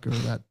truck or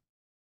that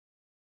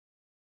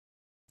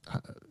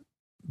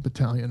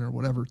battalion or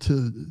whatever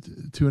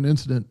to an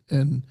incident,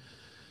 and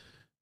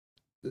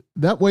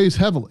that weighs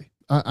heavily.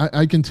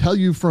 I can tell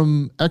you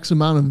from X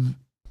amount of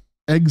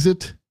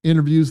exit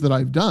interviews that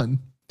I've done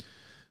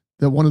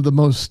that one of the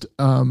most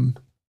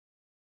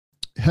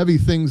heavy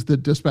things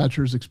that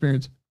dispatchers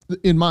experience,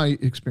 in my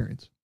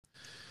experience,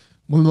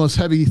 one of the most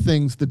heavy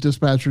things that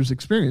dispatchers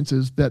experience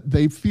is that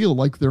they feel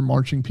like they're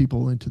marching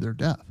people into their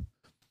death.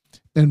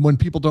 And when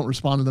people don't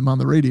respond to them on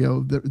the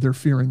radio, they're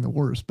fearing the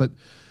worst. But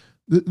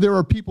there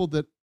are people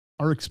that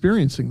are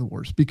experiencing the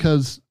worst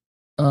because,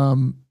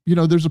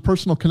 there's a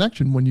personal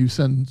connection when you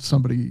send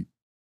somebody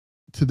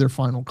to their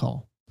final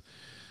call.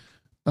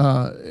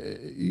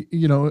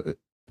 It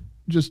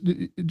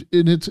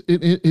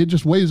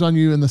just weighs on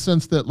you in the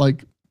sense that,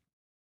 like,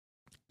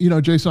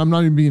 Jason, I'm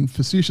not even being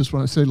facetious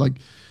when I say, like,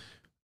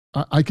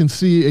 I can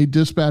see a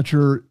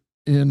dispatcher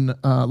in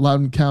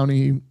Loudoun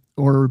County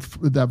or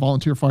that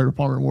volunteer fire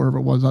department, wherever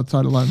it was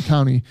outside of Loudoun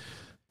County,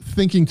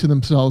 thinking to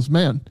themselves,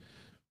 man,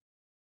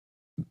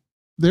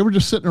 they were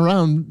just sitting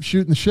around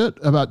shooting the shit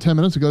about 10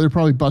 minutes ago. They're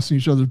probably busting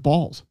each other's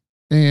balls.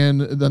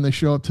 And then they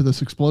show up to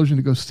this explosion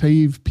to go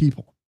save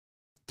people,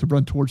 to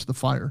run towards the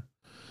fire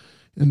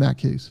in that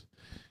case.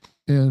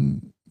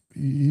 And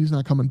he's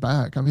not coming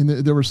back. I mean,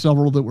 there were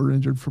several that were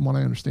injured from what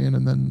I understand,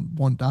 and then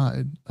one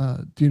died.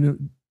 Do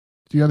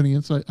you have any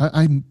insight?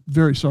 I'm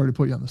very sorry to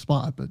put you on the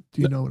spot, but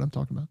do you know what I'm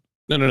talking about?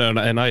 No.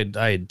 And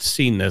I had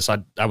seen this.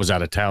 I was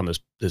out of town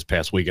this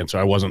past weekend, so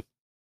I wasn't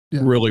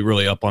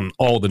really up on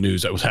all the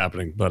news that was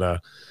happening. But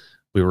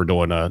we were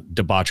doing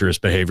debaucherous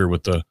behavior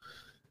with the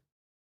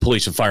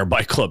police and fire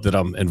bike club that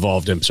I'm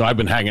involved in. So I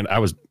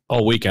was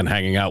all weekend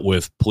hanging out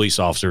with police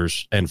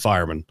officers and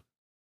firemen,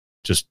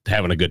 just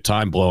having a good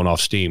time, blowing off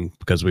steam,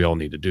 because we all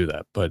need to do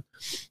that. But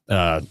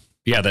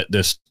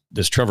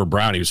this Trevor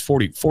Brown, he was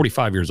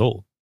 45 years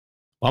old.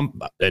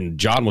 And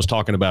John was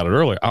talking about it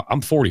earlier.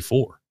 I'm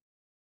 44.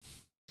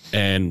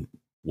 And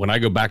when I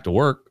go back to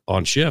work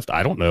on shift,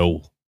 I don't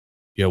know,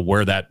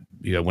 where that,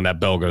 when that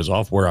bell goes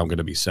off, where I'm going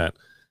to be sent.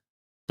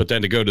 But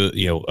then to go to,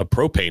 a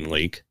propane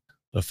leak,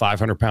 a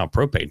 500-pound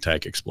propane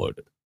tank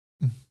exploded.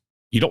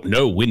 You don't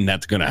know when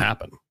that's going to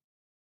happen,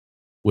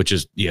 which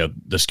is,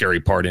 the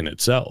scary part in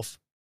itself.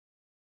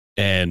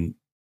 And,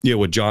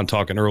 with John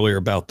talking earlier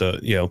about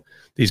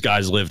these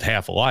guys lived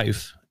half a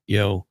life,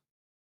 in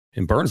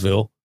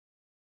Burnsville,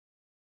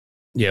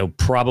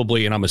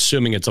 probably, and I'm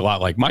assuming it's a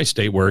lot like my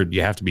state where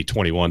you have to be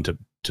 21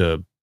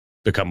 to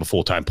become a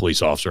full-time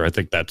police officer. I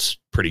think that's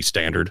pretty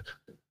standard.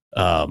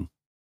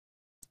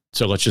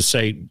 So let's just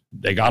say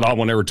they got on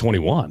when they were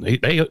 21.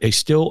 They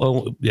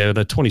still,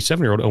 the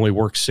 27-year-old only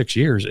worked 6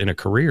 years in a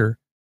career,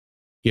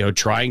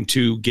 trying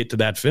to get to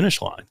that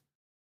finish line.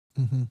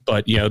 Mm-hmm.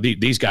 But,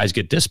 these guys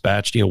get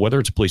dispatched, whether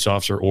it's a police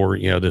officer or,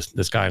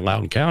 this guy in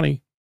Loudoun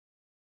County,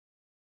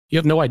 you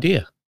have no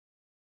idea.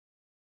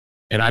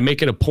 And I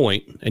make it a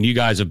point, and you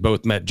guys have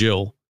both met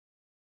Jill,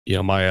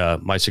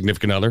 my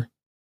significant other,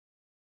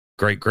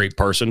 great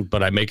person,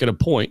 but I make it a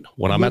point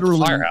when I'm at the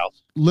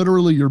firehouse.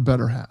 Literally your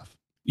better half.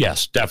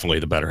 Yes, definitely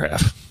the better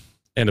half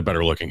and the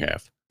better looking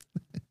half.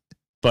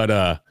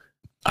 But,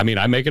 I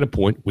make it a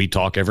point. We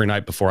talk every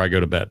night before I go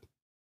to bed.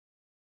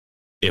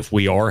 If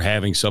we are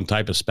having some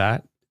type of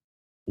spat,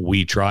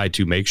 we try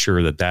to make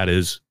sure that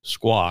is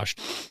squashed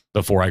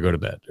before I go to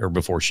bed or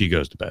before she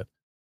goes to bed.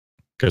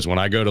 Because when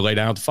I go to lay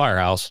down at the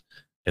firehouse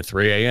at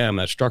 3 a.m.,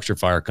 that structure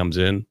fire comes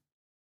in,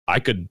 I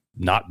could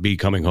not be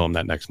coming home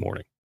that next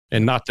morning.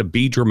 And not to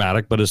be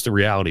dramatic, but it's the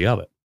reality of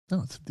it.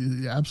 No, it's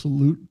the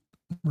absolute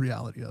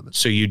reality of it.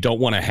 So you don't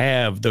want to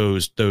have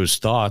those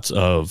thoughts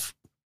of,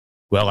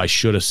 well, I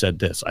should have said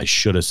this, I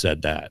should have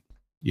said that.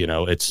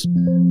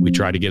 We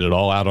try to get it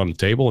all out on the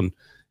table, and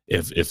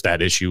if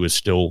that issue is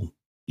still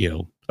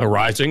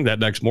arising that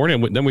next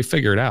morning, then we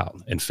figure it out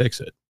and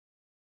fix it.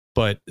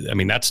 But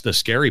that's the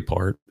scary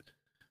part.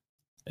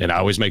 And I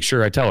always make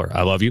sure I tell her,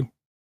 I love you,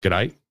 good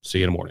night, see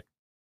you in the morning.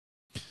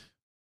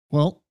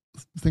 Well,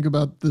 think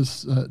about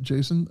this,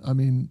 Jason. I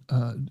mean,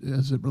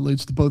 as it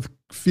relates to both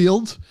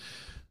fields,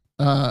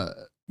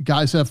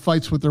 guys have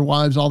fights with their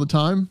wives all the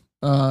time,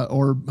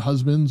 or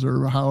husbands,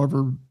 or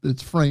however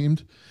it's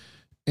framed.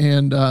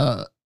 And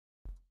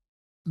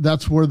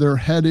that's where their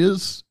head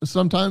is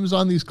sometimes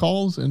on these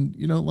calls. And,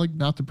 like,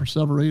 not to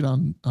perseverate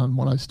on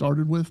what I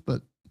started with,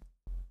 but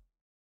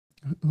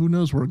who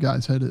knows where a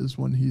guy's head is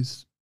when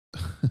he's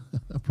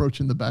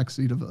approaching the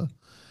backseat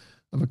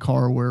of a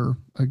car where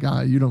a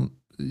guy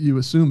you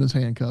assume is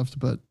handcuffed,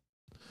 but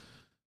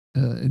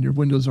and your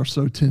windows are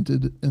so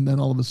tinted, and then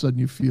all of a sudden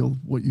you feel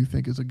what you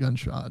think is a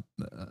gunshot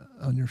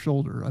on your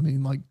shoulder. I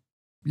mean, like,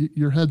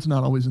 your head's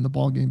not always in the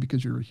ballgame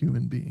because you're a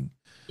human being.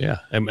 Yeah.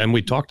 And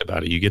we talked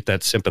about it. You get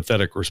that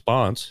sympathetic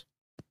response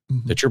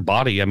that your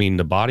body, I mean,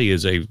 the body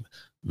is a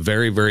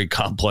very, very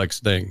complex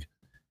thing.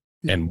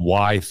 Yeah. And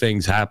why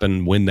things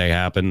happen when they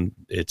happen,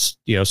 it's,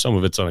 some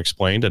of it's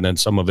unexplained. And then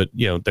some of it,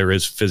 there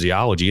is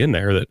physiology in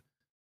there that,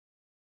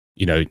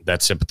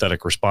 that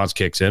sympathetic response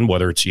kicks in,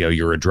 whether it's,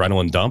 your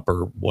adrenaline dump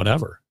or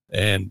whatever.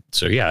 And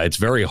so, yeah, it's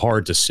very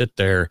hard to sit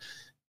there,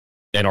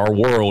 and our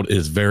world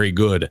is very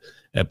good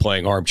at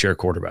playing armchair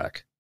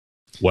quarterback,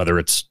 whether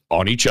it's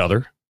on each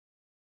other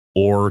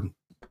or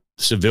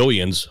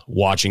civilians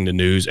watching the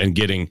news and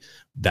getting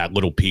that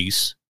little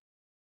piece.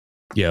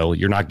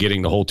 You're not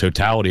getting the whole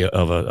totality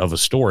of a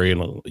story.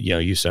 And,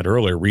 you said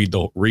earlier, read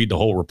the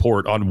whole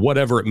report on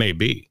whatever it may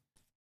be.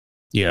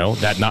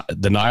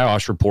 The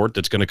NIOSH report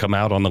that's going to come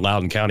out on the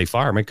Loudoun County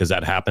firemen, because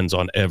that happens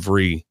on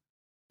every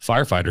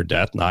firefighter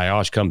death.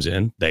 NIOSH comes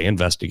in, they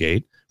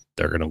investigate.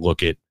 They're going to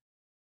look at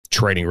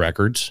training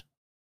records,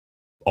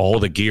 all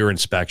the gear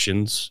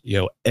inspections,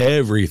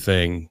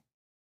 everything,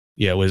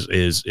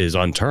 is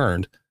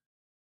unturned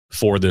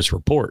for this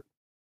report.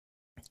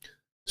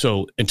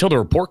 So until the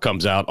report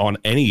comes out on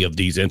any of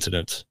these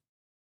incidents,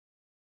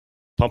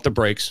 pump the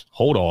brakes,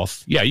 hold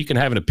off. Yeah, you can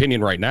have an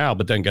opinion right now,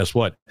 but then guess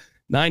what?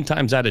 9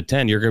 times out of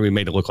 10, you're going to be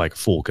made to look like a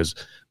fool, because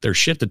there's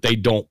shit that they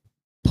don't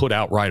put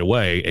out right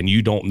away, and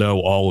you don't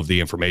know all of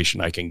the information,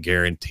 I can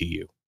guarantee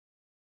you.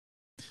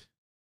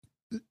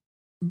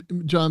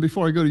 John,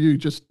 before I go to you,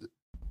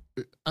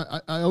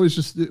 I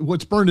always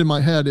what's burned in my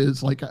head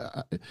is like,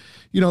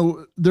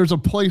 there's a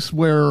place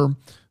where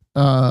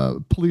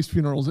police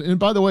funerals, and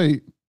by the way,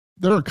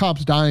 there are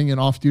cops dying in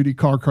off-duty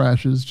car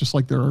crashes, just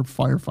like there are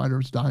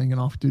firefighters dying in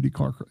off-duty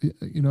car,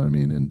 you know what I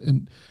mean?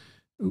 And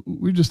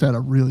we just had a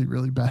really,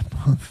 really bad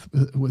month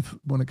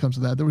when it comes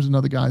to that. There was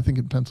another guy, I think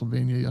in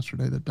Pennsylvania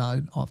yesterday, that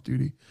died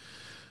off-duty.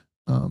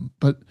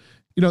 But,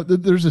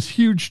 there's this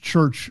huge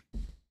church,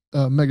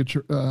 mega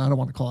church. I don't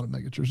want to call it a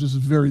mega church. This is a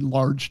very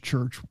large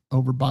church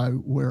over by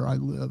where I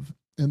live.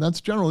 And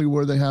that's generally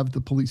where they have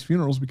the police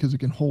funerals, because it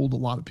can hold a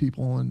lot of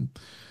people, and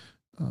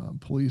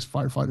police,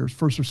 firefighters,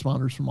 first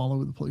responders from all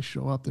over the place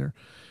show up there.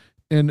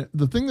 And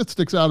the thing that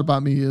sticks out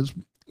about me is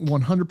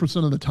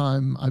 100% of the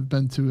time I've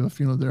been to a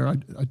funeral there, I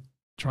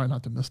try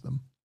not to miss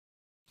them.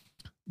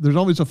 There's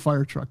always a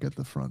fire truck at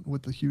the front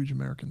with the huge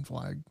American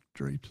flag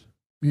draped,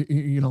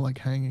 like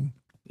hanging.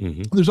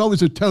 Mm-hmm. There's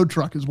always a tow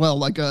truck as well,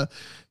 like a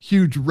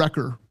huge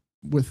wrecker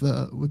with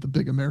the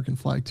big American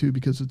flag too,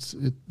 because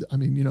it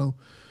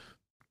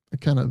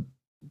kind of,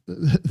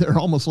 they're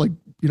almost like,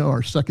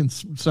 our second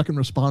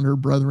responder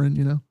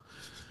brethren,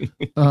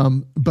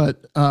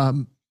 but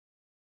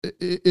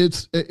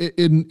it's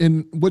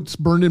in what's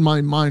burned in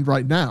my mind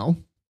right now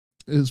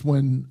is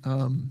when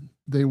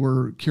they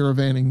were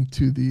caravanning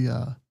to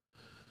the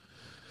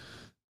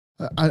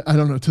I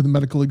don't know, to the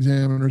medical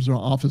examiner's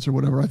office or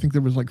whatever. I think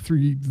there was like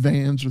 3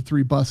 vans or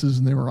 3 buses,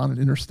 and they were on an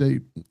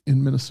interstate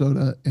in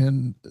Minnesota,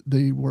 and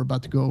they were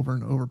about to go over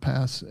an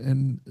overpass,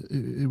 and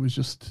it was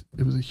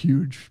a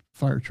huge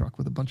fire truck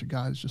with a bunch of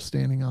guys just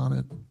standing on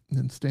it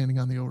and standing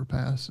on the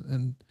overpass.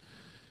 And,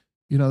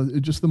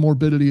 just the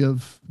morbidity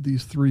of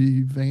these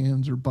 3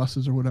 vans or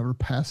buses or whatever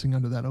passing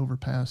under that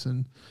overpass.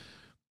 And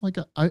like,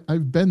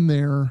 I've been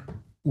there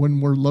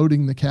when we're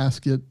loading the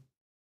casket,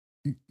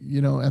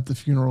 at the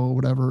funeral or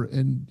whatever,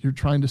 and you're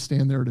trying to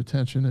stand there at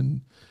attention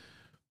and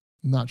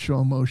not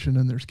show emotion,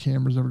 and there's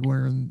cameras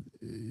everywhere, and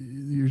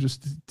you're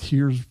just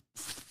tears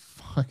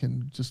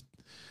fucking just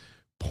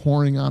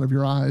pouring out of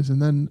your eyes. And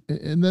then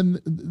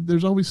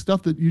there's always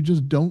stuff that you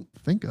just don't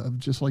think of,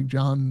 just like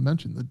John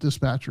mentioned, the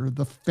dispatcher,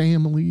 the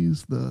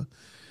families, my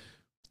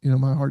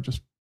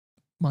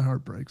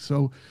heart breaks.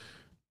 So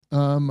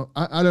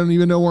I don't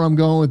even know where I'm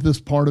going with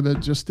this part of it.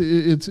 Just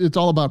it's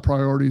all about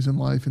priorities in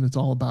life, and it's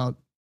all about,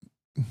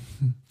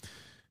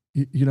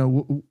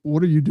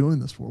 what are you doing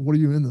this for? What are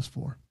you in this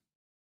for?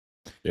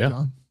 Yeah.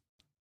 John?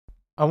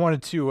 I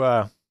wanted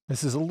to,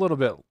 this is a little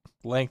bit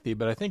lengthy,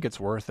 but I think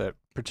it's worth it,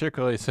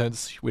 particularly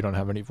since we don't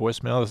have any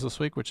voicemails this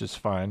week, which is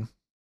fine.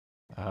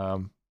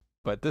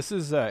 But this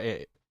is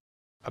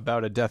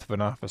about a death of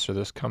an officer.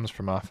 This comes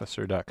from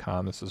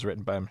officer.com. This is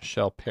written by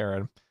Michelle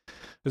Perrin.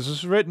 This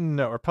was written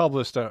or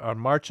published on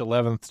March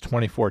 11th,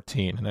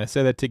 2014. And I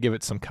say that to give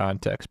it some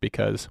context,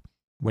 because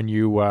when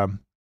you're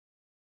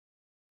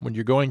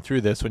going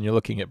through this, when you're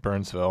looking at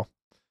Burnsville,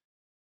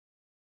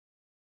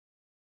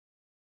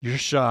 You're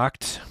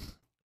shocked,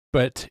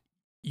 but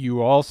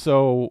you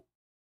also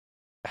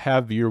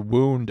have your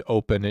wound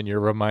open and you're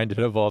reminded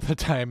of all the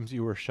times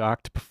you were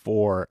shocked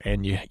before,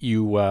 and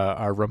you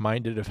are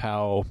reminded of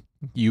how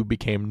you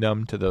became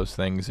numb to those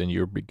things, and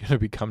you're going to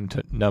become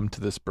numb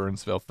to this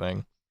Burnsville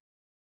thing.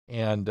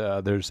 And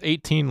there's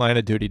 18 line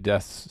of duty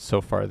deaths so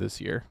far this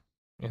year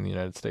in the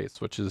United States,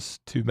 which is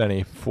too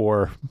many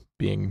for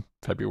being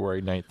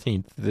February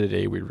 19th, the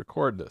day we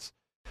record this.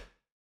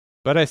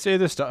 But I say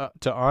this to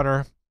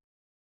honor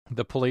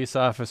the police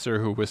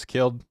officer who was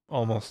killed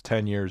almost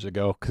 10 years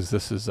ago, because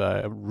this is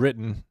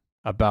written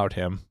about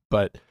him,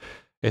 but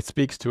it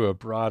speaks to a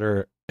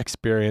broader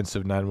experience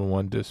of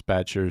 911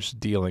 dispatchers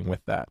dealing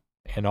with that.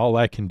 And all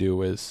I can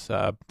do is,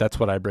 that's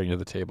what I bring to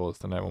the table, is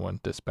the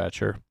 911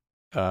 dispatcher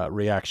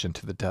reaction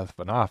to the death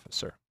of an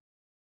officer.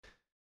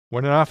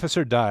 When an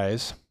officer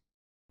dies,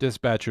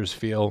 dispatchers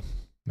feel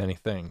many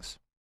things.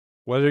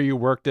 Whether you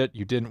worked it,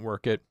 you didn't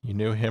work it, you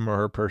knew him or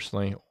her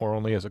personally, or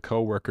only as a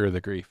coworker,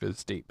 the grief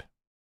is deep.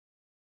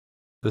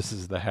 This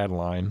is the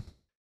headline.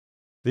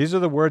 These are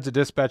the words a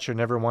dispatcher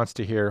never wants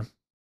to hear,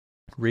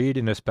 read,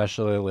 and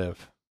especially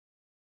live.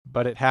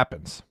 But it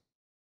happens.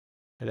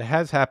 It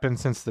has happened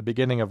since the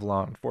beginning of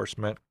law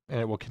enforcement, and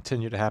it will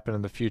continue to happen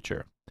in the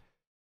future.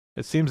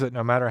 It seems that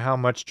no matter how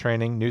much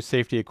training, new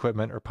safety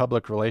equipment, or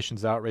public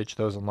relations outreach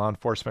those in law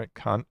enforcement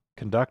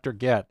conduct or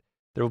get,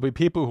 there will be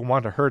people who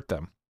want to hurt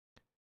them,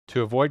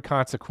 to avoid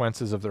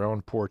consequences of their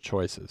own poor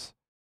choices.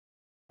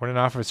 When an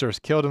officer is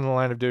killed in the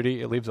line of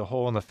duty, it leaves a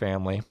hole in the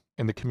family,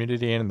 in the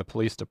community, and in the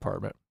police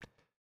department.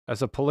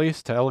 As a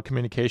police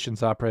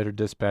telecommunications operator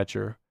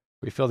dispatcher,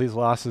 we feel these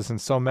losses in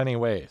so many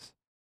ways.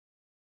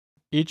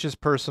 Each is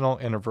personal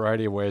in a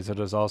variety of ways that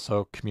is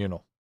also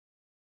communal.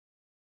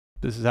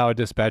 This is how a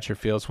dispatcher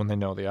feels when they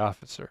know the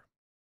officer.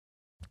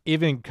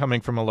 Even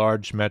coming from a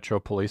large metro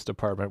police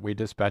department, we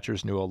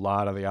dispatchers knew a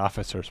lot of the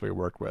officers we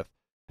worked with,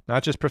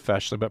 not just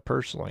professionally, but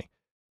personally.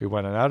 We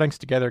went on outings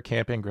together,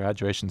 camping,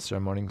 graduation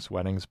ceremonies,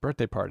 weddings,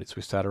 birthday parties.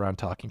 We sat around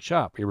talking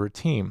shop. We were a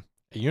team,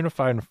 a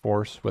unified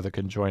force with a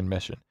conjoined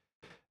mission.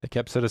 They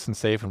kept citizens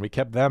safe, and we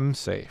kept them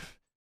safe.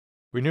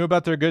 We knew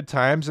about their good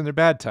times and their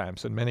bad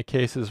times. In many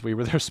cases, we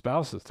were their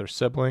spouses, their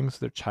siblings,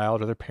 their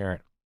child, or their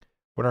parent.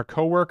 When our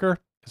coworker,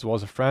 as well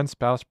as a friend,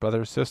 spouse,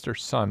 brother, sister,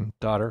 son,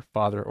 daughter,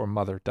 father, or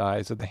mother,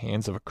 dies at the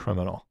hands of a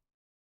criminal,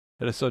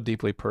 it is so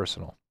deeply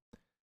personal.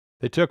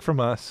 They took from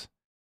us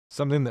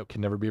something that can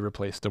never be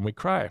replaced, and we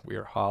cry. We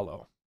are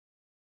hollow.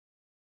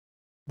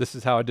 This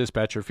is how a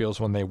dispatcher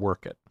feels when they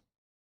work it.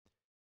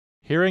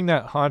 Hearing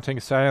that haunting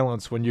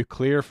silence when you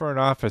clear for an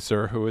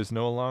officer who is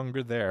no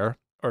longer there,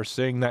 or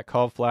seeing that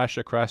call flash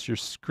across your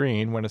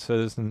screen when a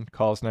citizen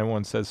calls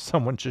 911 says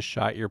someone just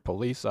shot your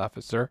police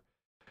officer,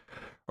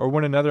 or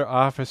when another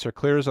officer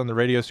clears on the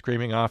radio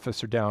screaming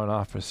officer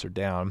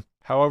down,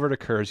 however it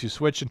occurs, you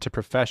switch into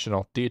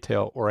professional,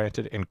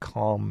 detail-oriented, and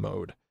calm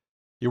mode.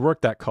 You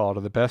work that call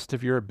to the best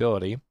of your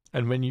ability,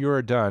 and when you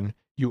are done,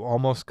 you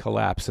almost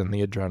collapse in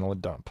the adrenaline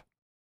dump.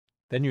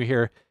 Then you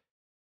hear,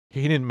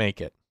 he didn't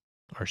make it,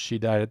 or she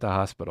died at the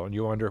hospital, and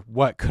you wonder,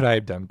 what could I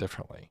have done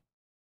differently?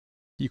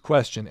 You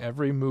question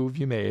every move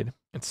you made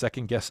and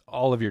second-guess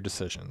all of your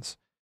decisions,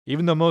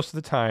 even though most of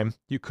the time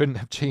you couldn't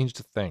have changed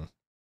a thing.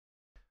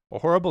 A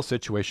horrible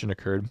situation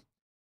occurred,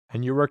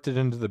 and you worked it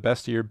into the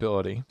best of your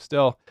ability.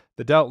 Still,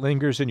 the doubt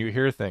lingers and you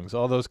hear things.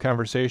 All those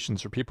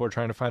conversations where people are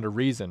trying to find a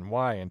reason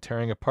why and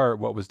tearing apart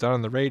what was done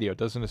on the radio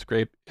doesn't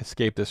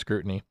escape the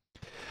scrutiny.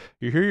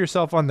 You hear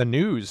yourself on the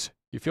news.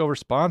 You feel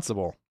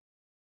responsible.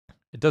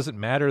 It doesn't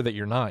matter that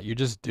you're not. You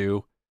just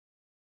do.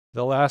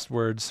 The last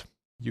words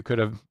you could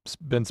have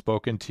been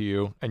spoken to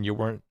you, and you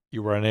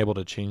were unable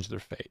to change their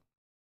fate.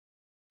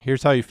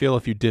 Here's how you feel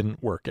if you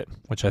didn't work it,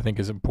 which I think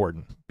is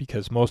important,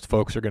 because most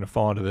folks are going to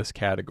fall into this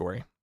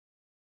category.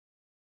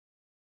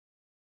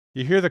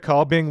 You hear the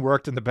call being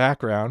worked in the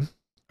background,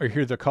 or you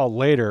hear the call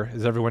later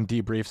as everyone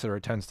debriefs or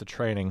attends to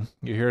training.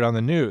 You hear it on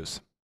the news.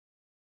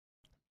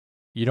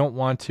 You don't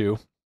want to,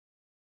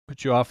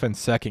 but you often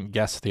second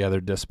guess the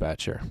other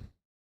dispatcher.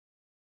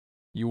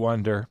 You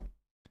wonder,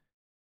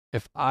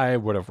 if I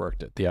would have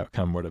worked it, the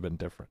outcome would have been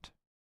different.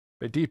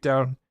 But deep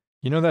down,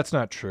 you know that's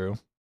not true.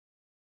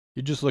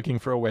 You're just looking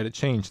for a way to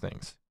change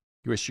things.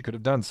 You wish you could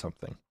have done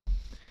something.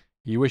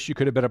 You wish you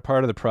could have been a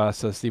part of the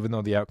process, even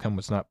though the outcome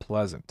was not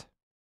pleasant.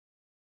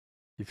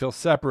 You feel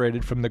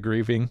separated from the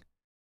grieving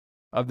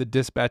of the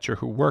dispatcher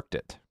who worked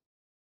it.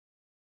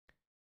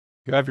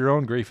 You have your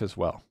own grief as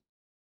well.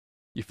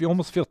 You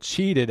almost feel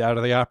cheated out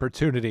of the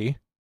opportunity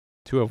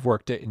to have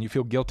worked it, and you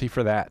feel guilty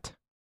for that.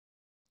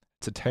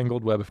 It's a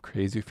tangled web of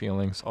crazy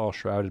feelings, all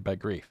shrouded by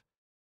grief.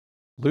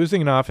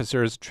 Losing an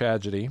officer is a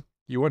tragedy.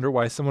 You wonder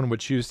why someone would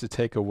choose to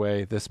take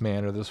away this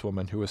man or this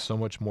woman who was so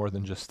much more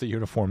than just the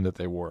uniform that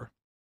they wore.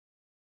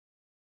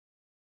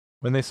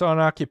 When they saw an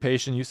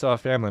occupation, you saw a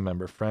family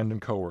member, friend,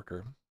 and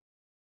coworker.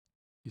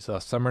 You saw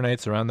summer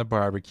nights around the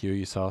barbecue.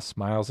 You saw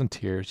smiles and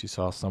tears. You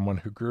saw someone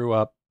who grew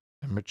up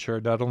and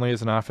matured not only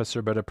as an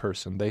officer but a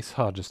person. They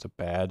saw just a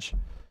badge.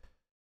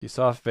 You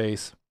saw a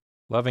face,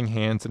 loving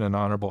hands, and an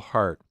honorable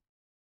heart.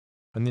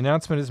 When the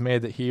announcement is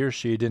made that he or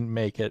she didn't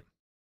make it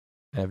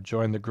and have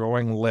joined the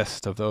growing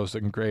list of those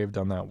engraved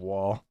on that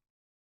wall,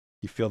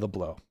 you feel the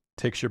blow.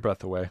 Takes your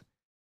breath away.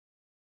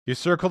 You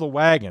circle the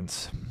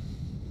wagons.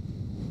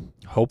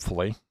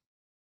 Hopefully.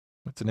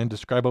 It's an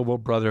indescribable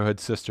brotherhood,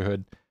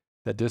 sisterhood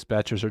that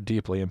dispatchers are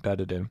deeply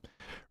embedded in.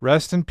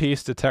 Rest in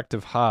peace,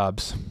 Detective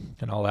Hobbs.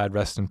 And I'll add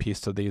rest in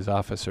peace to these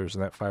officers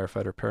and that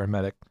firefighter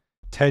paramedic.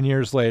 10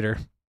 years later,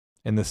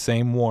 in the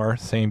same war,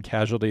 same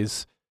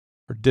casualties,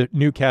 or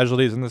new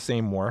casualties in the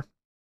same war,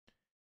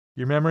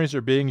 your memories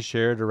are being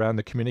shared around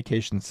the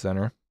communications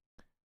center.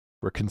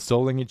 We're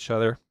consoling each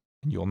other,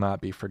 and you will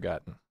not be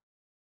forgotten.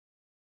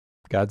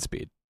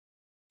 Godspeed.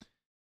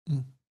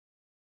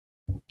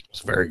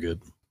 It's very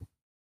good.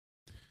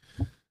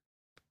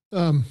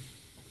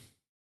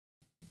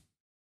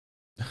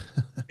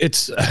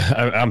 It's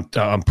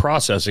I'm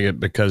processing it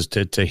because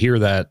to hear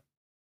that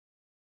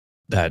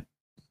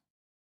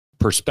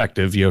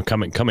perspective,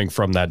 coming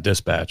from that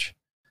dispatch,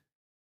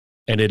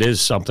 and it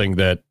is something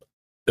that,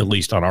 at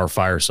least on our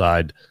fire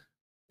side,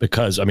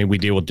 because I mean we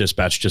deal with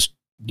dispatch, just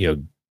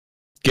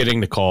getting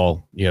the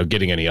call,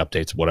 getting any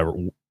updates, whatever.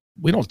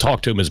 We don't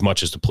talk to them as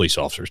much as the police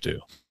officers do.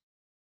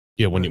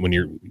 When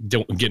you're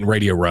getting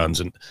radio runs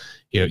and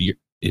you're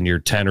in your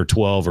 10 or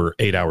 12 or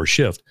 8 hour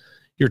shift,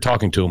 you're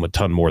talking to them a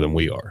ton more than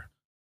we are.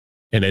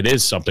 And it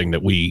is something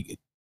that we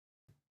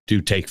do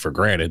take for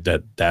granted,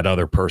 that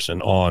other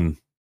person on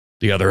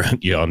the other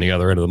end, on the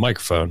other end of the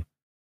microphone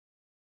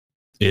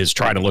is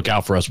trying to look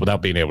out for us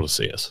without being able to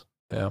see us.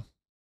 Yeah.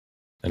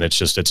 And I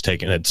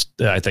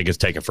think it's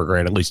taken for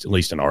granted, at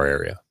least in our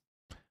area.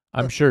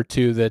 I'm sure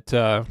too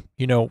that,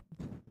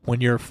 when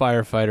you're a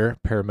firefighter,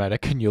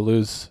 paramedic, and you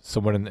lose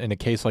someone in a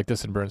case like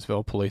this in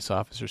Burnsville, police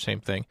officer,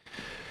 same thing.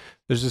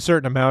 There's a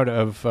certain amount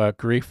of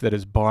grief that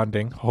is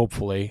bonding,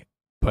 hopefully,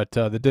 but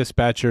the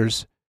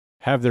dispatchers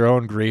have their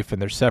own grief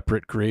and their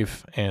separate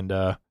grief. And,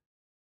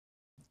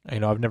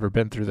 I've never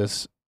been through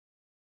this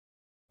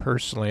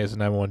personally as a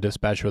 911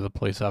 dispatcher with a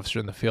police officer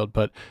in the field,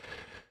 but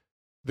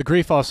the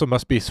grief also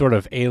must be sort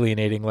of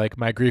alienating. Like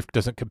my grief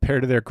doesn't compare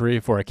to their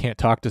grief, or I can't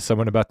talk to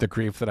someone about the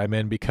grief that I'm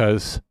in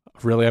because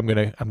really I'm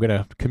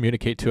gonna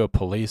communicate to a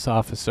police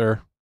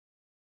officer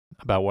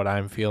about what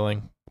I'm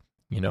feeling.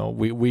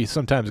 We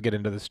sometimes get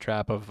into this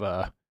trap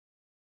of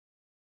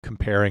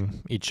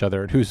comparing each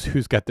other and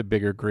who's got the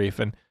bigger grief.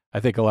 And I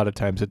think a lot of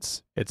times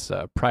it's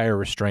prior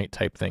restraint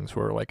type things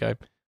where like I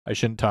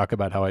shouldn't talk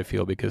about how I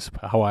feel because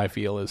how I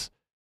feel it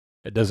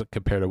doesn't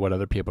compare to what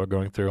other people are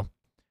going through.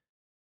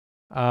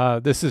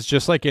 This is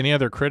just like any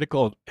other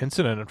critical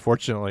incident.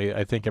 Unfortunately,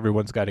 I think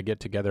everyone's got to get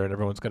together and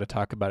everyone's got to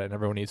talk about it and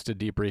everyone needs to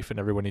debrief and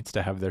everyone needs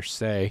to have their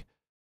say.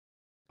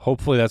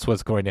 Hopefully that's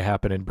what's going to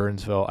happen in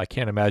Burnsville. I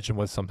can't imagine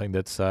with something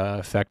that's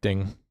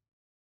affecting,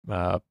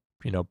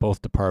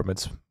 both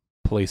departments,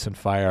 police and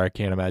fire. I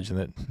can't imagine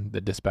that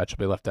the dispatch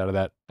will be left out of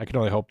that. I can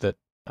only hope that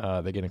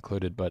they get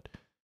included. But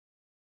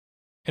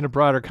in a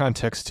broader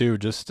context too,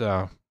 just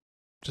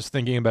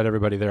thinking about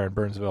everybody there in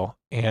Burnsville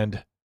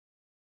and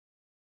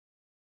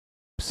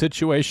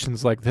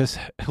situations like this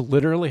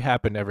literally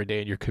happen every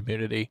day in your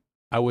community.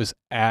 I was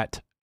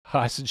at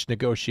hostage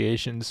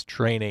negotiations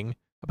training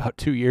about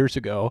 2 years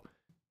ago.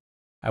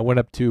 I went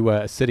up to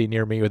a city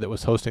near me that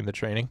was hosting the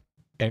training,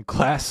 and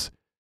class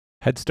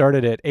had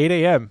started at 8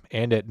 a.m.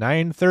 and at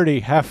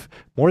 9:30,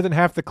 more than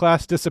half the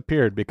class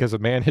disappeared because a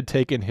man had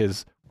taken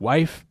his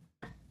wife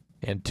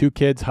and 2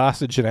 kids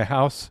hostage in a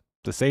house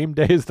the same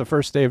day as the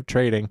first day of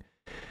training.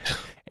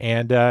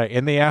 And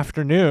in the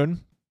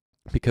afternoon,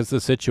 because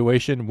the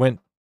situation went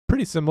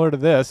pretty similar to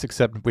this,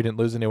 except we didn't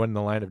lose anyone in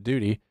the line of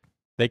duty,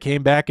 they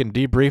came back and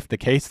debriefed the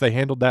case they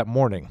handled that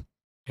morning,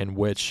 in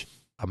which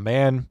a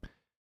man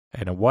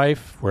and a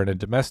wife were in a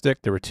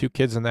domestic. There were 2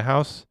 kids in the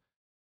house.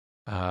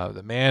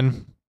 The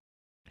man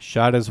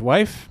shot his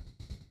wife.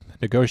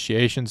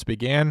 Negotiations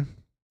began.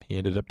 He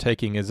ended up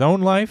taking his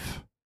own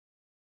life.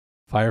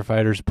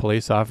 Firefighters,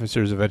 police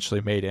officers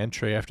eventually made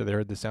entry after they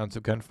heard the sounds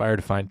of gunfire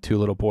to find 2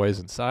 little boys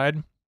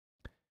inside.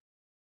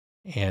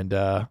 And,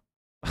 I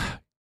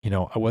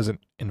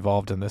wasn't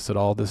involved in this at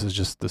all. This is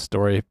just the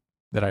story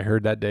that I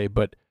heard that day.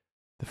 But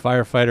the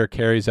firefighter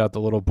carries out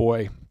the little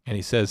boy and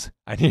he says,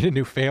 "I need a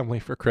new family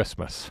for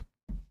Christmas."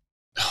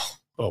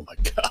 Oh my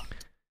God.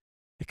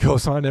 It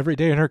goes on every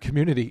day in our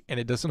community, and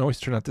it doesn't always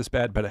turn out this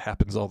bad, but it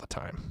happens all the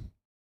time.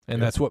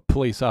 And that's what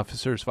police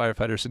officers,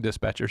 firefighters, and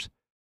dispatchers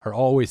are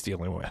always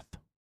dealing with.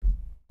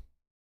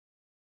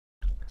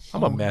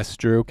 I'm a mess,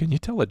 Drew. Can you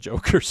tell a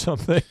joke or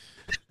something?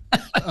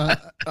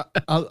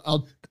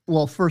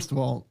 Well, first of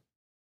all,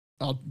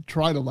 I'll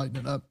try to lighten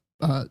it up.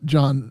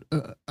 John,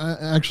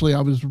 I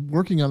was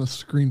working on a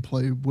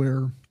screenplay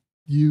where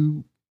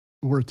you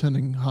were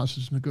attending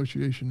hostage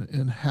negotiation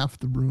and half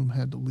the room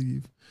had to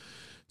leave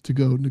to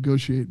go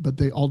negotiate, but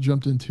they all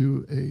jumped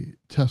into a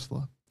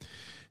Tesla,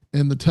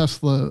 and the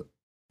Tesla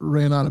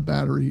ran out of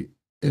battery.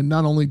 And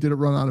not only did it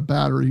run out of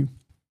battery,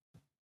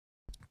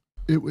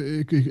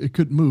 it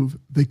couldn't move.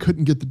 They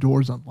couldn't get the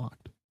doors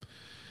unlocked.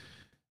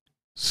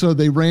 So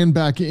they ran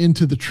back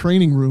into the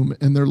training room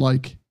and they're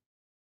like,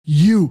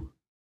 "You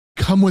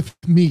come with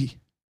me.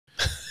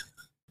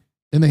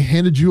 And they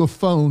handed you a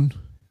phone,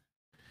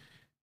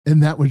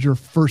 and that was your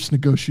first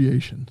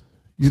negotiation.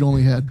 You'd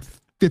only had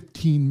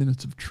 15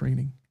 minutes of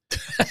training.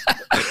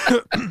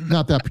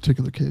 Not that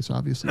particular case,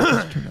 obviously.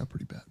 It turned out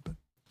pretty bad,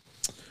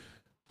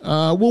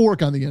 but we'll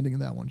work on the ending of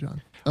that one,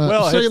 John.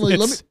 Well, secondly,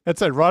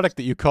 it's ironic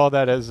that you call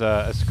that as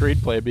a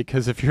screenplay,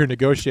 because if you're a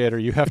negotiator,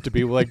 you have to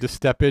be willing to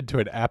step into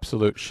an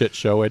absolute shit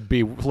show and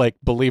be like,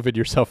 believe in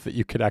yourself that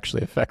you could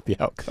actually affect the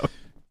outcome.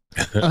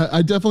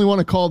 I definitely want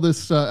to call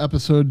this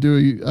episode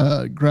Dewey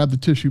grab the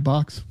tissue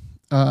box.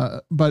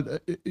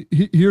 But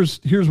here's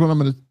what I'm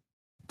going to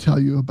tell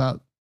you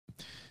about.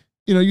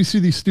 You know, you see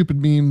these stupid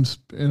memes,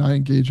 and I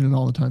engage in it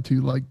all the time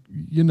too. Like,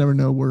 you never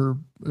know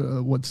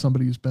what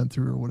somebody's been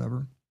through or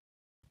whatever.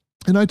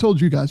 And I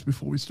told you guys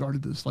before we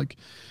started this, like,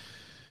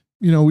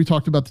 you know, we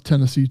talked about the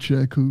Tennessee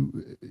chick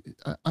who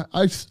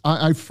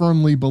I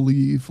firmly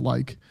believe,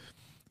 like,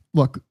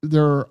 look,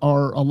 there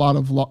are a lot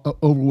of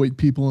overweight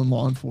people in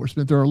law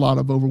enforcement. There are a lot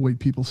of overweight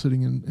people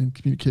sitting in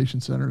communication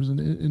centers.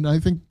 And I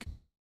think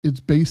it's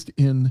based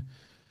in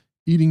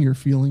eating your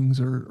feelings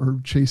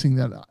or chasing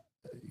that,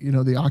 you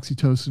know, the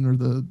oxytocin or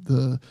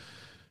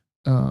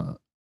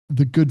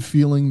the good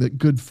feeling that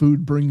good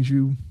food brings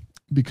you,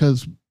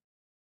 because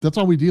that's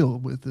all we deal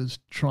with is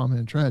trauma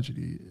and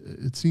tragedy.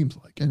 It seems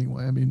like,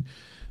 anyway. I mean,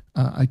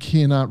 I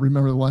cannot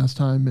remember the last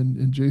time,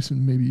 and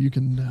Jason, maybe you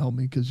can help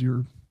me because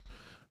you're a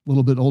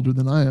little bit older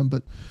than I am,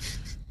 but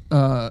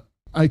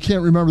I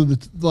can't remember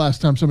the last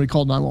time somebody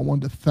called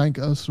 911 to thank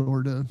us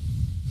or to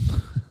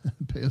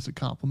pay us a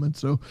compliment.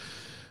 So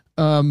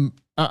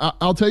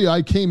I'll tell you,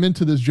 I came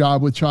into this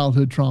job with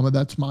childhood trauma.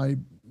 That's my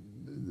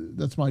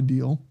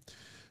deal.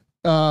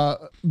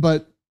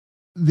 But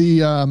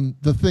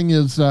the thing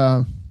is,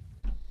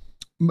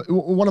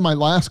 one of my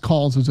last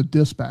calls as a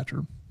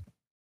dispatcher,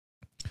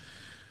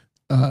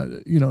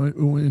 you know,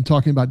 in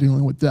talking about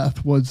dealing with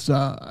death, was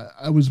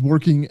I was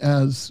working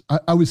as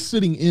I was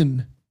sitting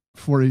in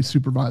for a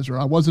supervisor.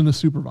 I wasn't a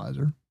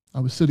supervisor. I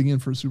was sitting in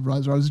for a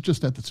supervisor. I was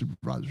just at the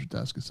supervisor's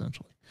desk,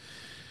 essentially.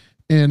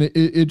 And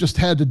it just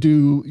had to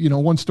do, you know,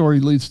 one story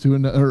leads to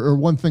another, or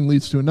one thing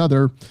leads to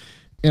another.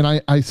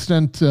 And I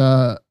sent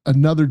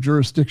another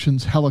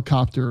jurisdiction's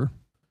helicopter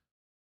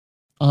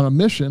on a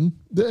mission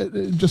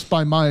just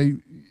by my,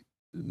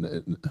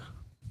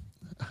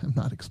 I'm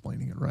not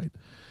explaining it right.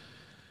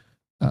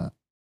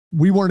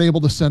 We weren't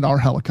able to send our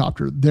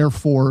helicopter.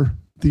 Therefore,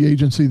 the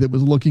agency that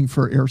was looking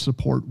for air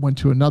support went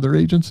to another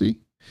agency,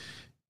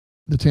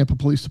 the Tampa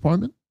Police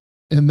Department,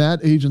 and that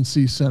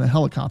agency sent a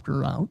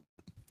helicopter out,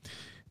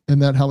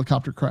 and that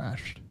helicopter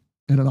crashed,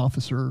 and an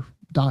officer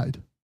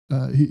died.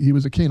 He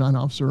was a K-9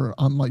 officer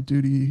on light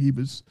duty. He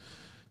was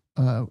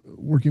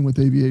working with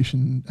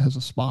aviation as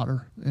a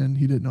spotter, and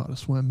he didn't know how to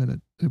swim,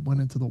 and it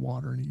went into the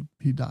water, and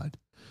he died.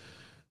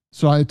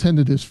 So I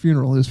attended his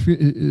funeral,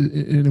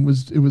 and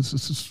it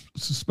was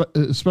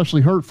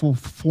especially hurtful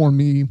for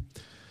me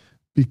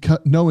because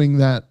knowing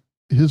that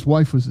his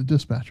wife was a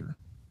dispatcher.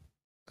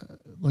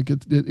 Like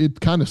it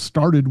kind of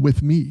started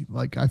with me.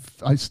 Like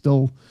I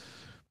still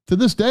to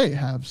this day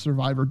have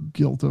survivor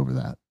guilt over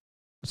that.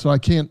 So I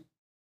can't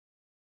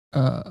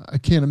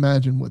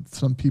imagine what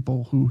some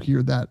people who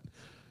hear that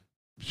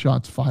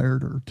shots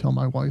fired or tell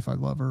my wife I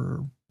love her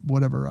or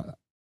whatever.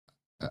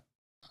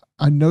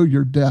 I know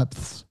your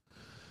depths,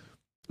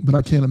 but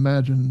I can't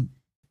imagine,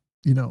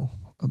 you know,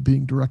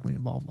 being directly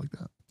involved like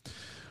that.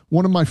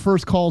 One of my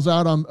first calls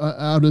out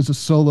as a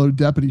solo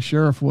deputy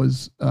sheriff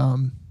was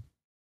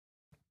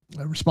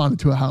I responded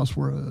to a house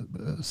where a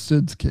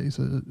SIDS case,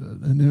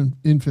 an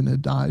infant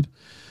had died,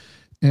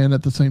 and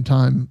at the same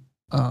time,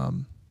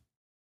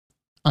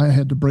 I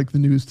had to break the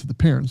news to the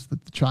parents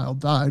that the child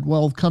died.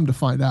 Well, come to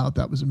find out,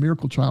 that was a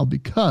miracle child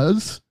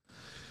because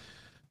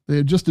they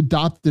had just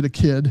adopted a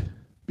kid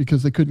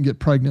because they couldn't get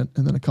pregnant,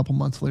 and then a couple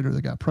months later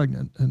they got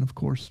pregnant, and of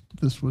course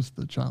this was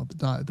the child that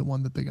died, the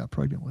one that they got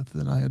pregnant with.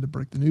 Then I had to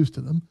break the news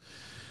to them,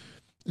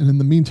 and in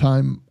the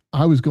meantime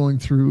I was going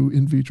through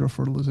in vitro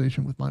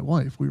fertilization with my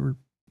wife. We were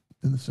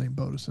in the same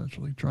boat,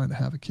 essentially trying to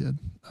have a kid,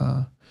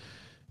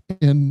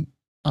 and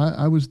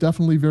I was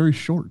definitely very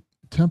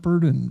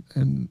short-tempered,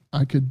 and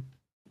I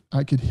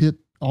could hit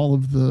all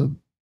of the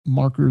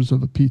markers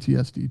of a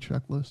PTSD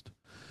checklist,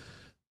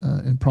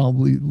 and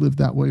probably lived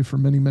that way for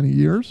many, many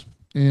years.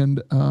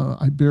 And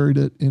I buried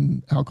it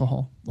in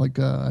alcohol. Like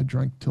I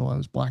drank till I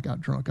was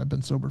blackout drunk. I've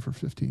been sober for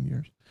 15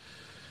 years.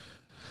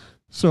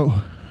 So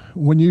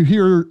when you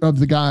hear of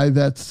the guy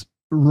that's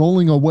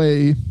rolling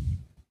away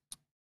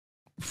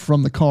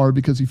from the car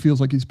because he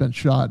feels like he's been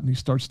shot and he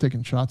starts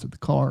taking shots at the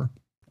car,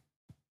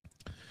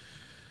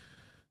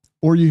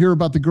 or you hear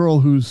about the girl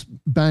who's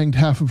banged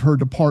half of her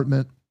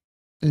department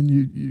and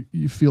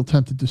you feel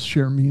tempted to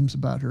share memes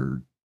about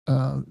her,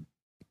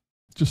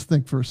 just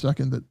think for a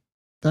second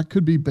that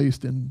could be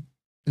based in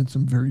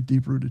some very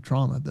deep-rooted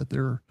trauma, that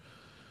they're,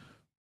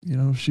 you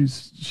know,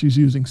 she's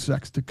using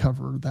sex to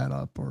cover that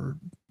up, or,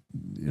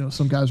 you know,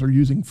 some guys are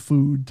using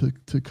food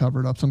to cover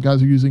it up. Some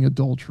guys are using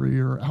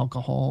adultery or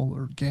alcohol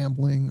or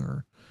gambling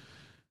or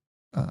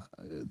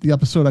the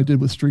episode I did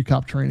with Street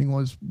Cop Training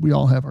was we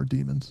all have our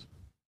demons.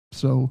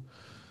 So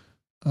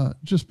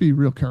just be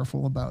real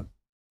careful about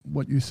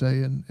what you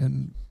say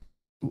and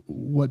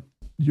what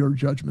your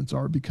judgments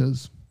are,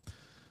 because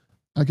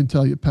I can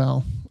tell you,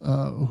 pal,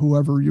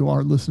 whoever you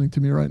are listening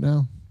to me right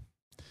now,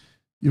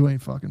 you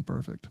ain't fucking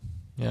perfect.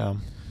 Yeah.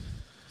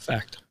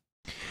 Fact.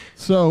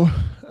 So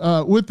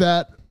with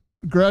that,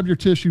 grab your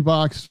tissue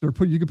box, or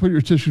you can put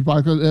your tissue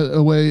box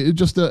away.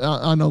 Just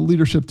on a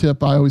leadership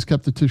tip, I always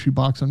kept the tissue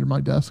box under my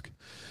desk,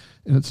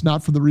 and it's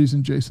not for the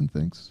reason Jason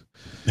thinks,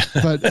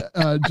 but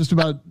just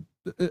about,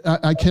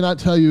 I cannot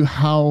tell you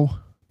how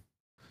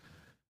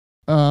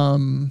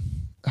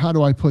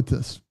do I put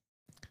this?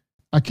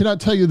 I cannot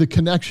tell you the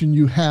connection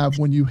you have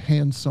when you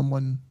hand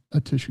someone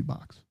a tissue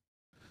box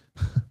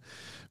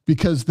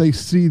because they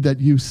see that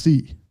you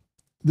see.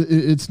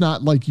 It's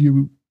not like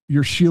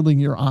you're shielding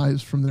your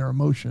eyes from their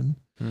emotion.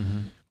 Mm-hmm.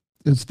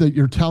 It's that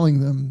you're telling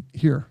them,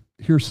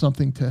 here's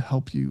something to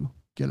help you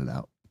get it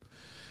out.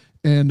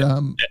 And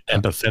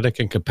empathetic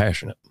and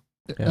compassionate.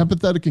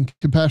 Empathetic and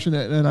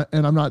compassionate.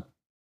 And I'm not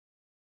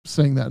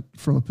saying that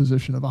from a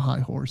position of a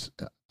high horse.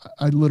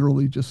 I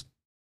literally just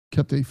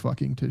kept a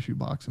fucking tissue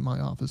box in my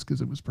office because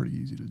it was pretty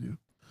easy to do.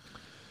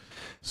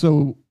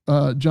 So,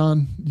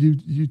 John,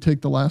 you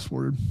take the last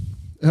word,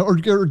 or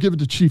give it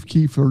to Chief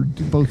Keefe, or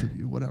to both of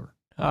you, whatever.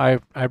 I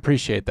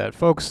appreciate that.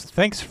 Folks,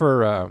 thanks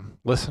for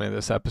listening to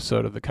this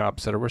episode of the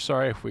Comp Center. We're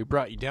sorry if we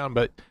brought you down,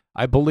 but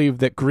I believe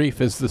that grief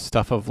is the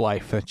stuff of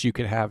life, that you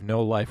can have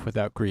no life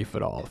without grief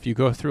at all. If you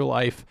go through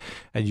life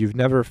and you've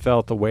never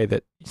felt the way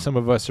that some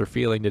of us are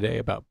feeling today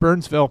about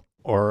Burnsville,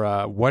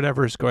 or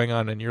whatever's going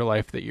on in your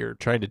life that you're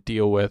trying to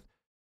deal with,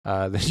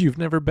 that you've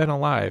never been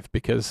alive,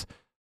 because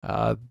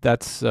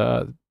that's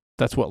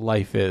what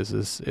life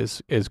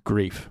is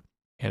grief.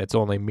 And it's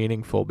only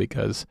meaningful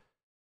because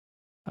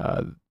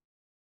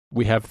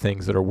we have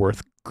things that are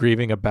worth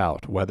grieving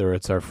about, whether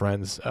it's our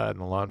friends in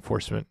the law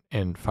enforcement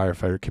and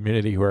firefighter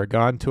community who are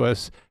gone to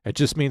us. It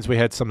just means we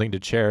had something to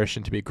cherish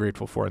and to be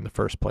grateful for in the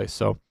first place.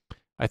 So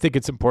I think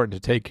it's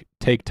important to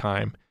take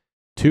time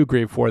to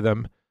grieve for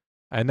them,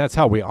 and that's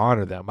how we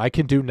honor them. I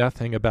can do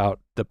nothing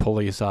about the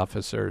police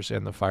officers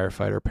and the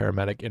firefighter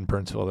paramedic in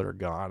Burnsville that are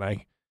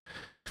gone.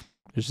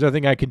 There's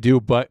nothing I can do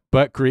but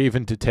grieve,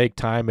 and to take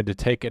time and to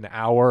take an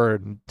hour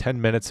and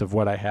 10 minutes of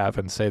what I have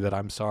and say that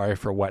I'm sorry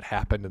for what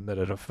happened and that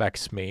it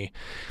affects me.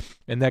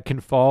 And that can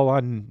fall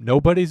on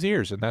nobody's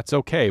ears, and that's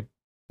okay.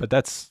 But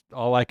that's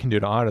all I can do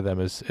to honor them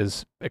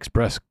is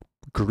express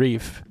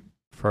grief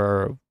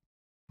for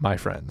my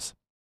friends.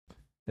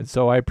 And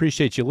so I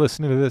appreciate you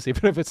listening to this,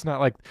 even if it's not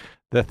like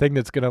the thing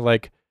that's going to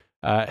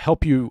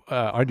help you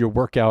on your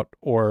workout,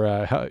 or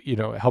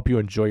help you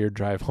enjoy your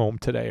drive home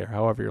today, or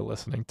however you're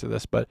listening to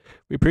this. But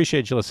we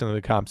appreciate you listening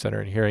to the Comm Center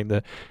and hearing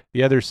the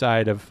other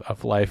side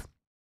of life.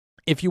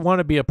 If you want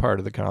to be a part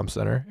of the Comm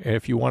Center,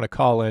 if you want to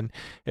call in,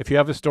 if you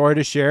have a story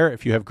to share,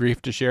 if you have grief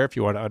to share, if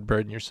you want to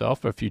unburden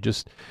yourself, if you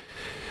just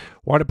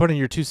want to put in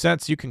your 2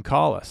 cents, you can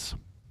call us.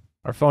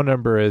 Our phone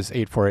number is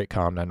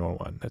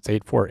 848-COM-911. That's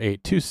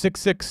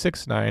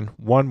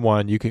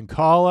 848-266-6911. You can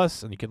call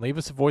us, and you can leave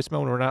us a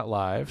voicemail when we're not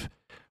live.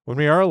 When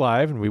we are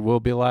live, and we will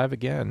be live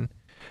again,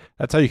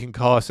 that's how you can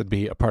call us and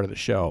be a part of the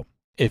show.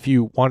 If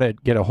you want to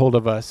get a hold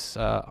of us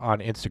on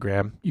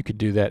Instagram, you can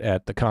do that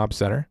at the Comm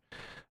Center.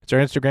 It's our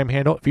Instagram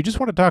handle. If you just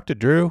want to talk to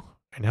Drew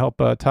and help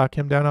talk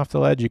him down off the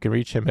ledge, you can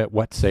reach him at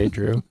What Say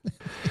Drew.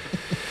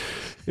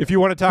 If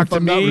you want to talk to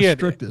me,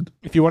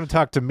 if you want to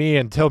talk to me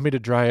and tell me to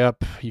dry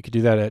up, you can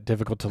do that at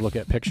Difficult to Look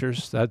at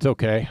Pictures. That's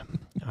okay.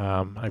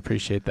 I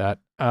appreciate that.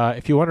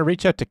 If you want to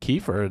reach out to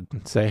Kiefer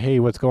and say, hey,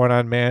 what's going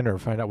on, man, or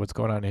find out what's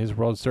going on in his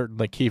world,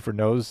 certainly Kiefer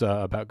knows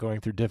about going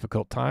through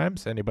difficult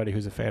times. Anybody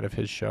who's a fan of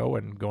his show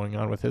and going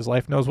on with his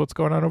life knows what's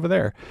going on over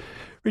there.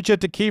 Reach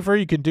out to Kiefer.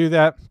 You can do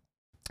that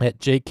at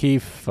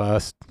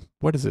jkeef,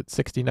 what is it,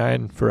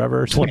 69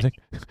 forever or something?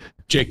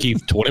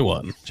 jkeef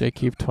 21.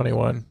 jkeef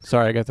 21.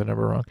 Sorry, I got the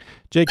number wrong.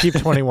 jkeef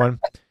 21.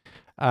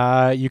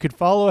 You can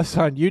follow us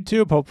on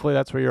YouTube. Hopefully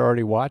that's where you're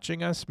already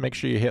watching us. Make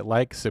sure you hit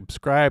like,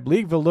 subscribe,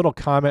 leave a little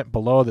comment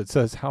below that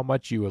says how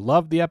much you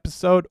love the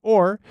episode,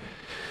 or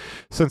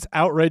since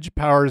outrage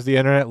powers the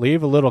internet,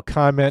 leave a little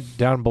comment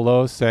down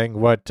below saying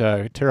what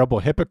terrible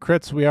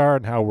hypocrites we are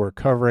and how we're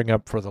covering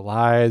up for the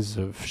lies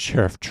of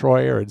Sheriff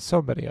Troyer and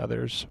so many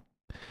others.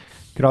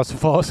 You can also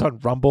follow us on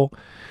Rumble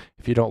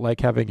if you don't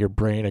like having your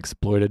brain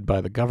exploited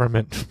by the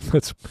government.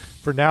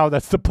 For now,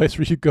 that's the place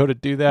where you go to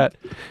do that.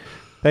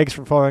 Thanks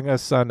for following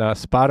us on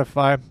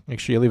Spotify. Make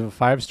sure you leave a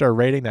 5-star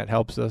rating. That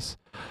helps us.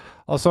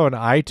 Also on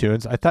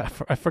iTunes.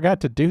 I forgot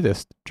to do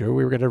this, Drew.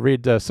 We were going to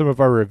read some of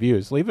our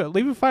reviews. Leave a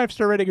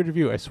 5-star rating and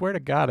review. I swear to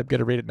God, I'm going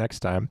to read it next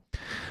time.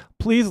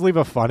 Please leave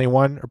a funny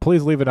one, or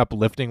please leave an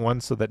uplifting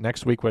one, so that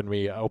next week when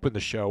we open the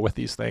show with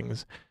these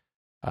things,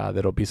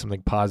 that'll be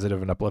something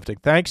positive and uplifting.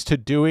 Thanks to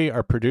Dewey,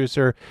 our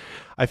producer.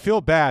 I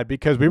feel bad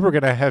because we were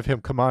going to have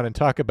him come on and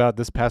talk about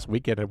this past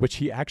weekend in which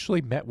he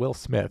actually met Will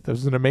Smith. It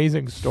was an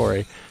amazing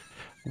story.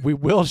 We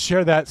will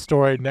share that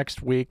story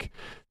next week.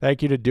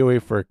 Thank you to Dewey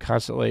for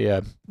constantly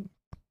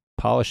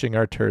polishing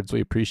our turds. We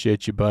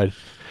appreciate you, bud.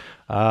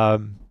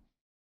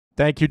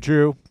 Thank you,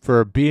 Drew,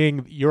 for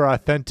being your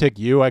authentic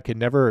you. I can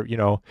never,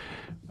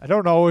 I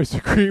don't always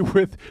agree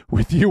with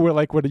you.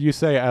 Like, when you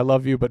say I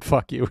love you, but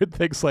fuck you and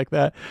things like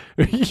that.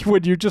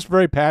 When you're just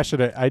very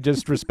passionate, I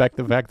just respect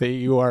the fact that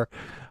you are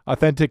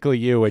authentically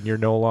you, and you're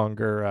no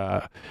longer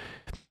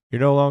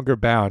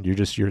bound. You're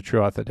just your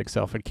true authentic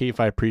self. And Keith,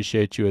 I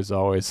appreciate you as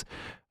always.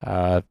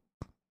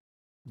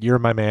 You're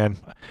my man.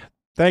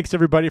 Thanks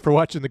everybody for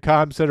watching the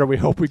Comm Center. We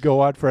hope we go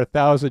on for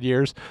 1,000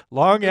 years,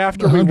 long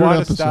after we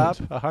want to stop.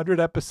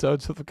 100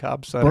 episodes of the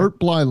Comm Center. Burt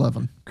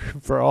Blyleven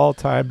for all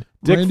time.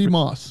 Randy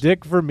Moss,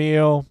 Dick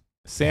Vermeil,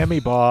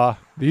 Sammy Baugh.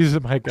 These are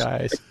my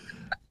guys.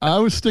 I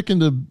was sticking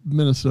to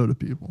Minnesota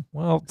people.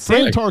 Well,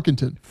 Fran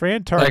Tarkenton.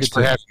 Thanks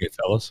for having me,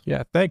 fellas.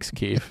 Yeah, thanks,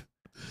 Keith.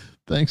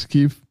 Thanks,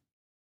 Keith.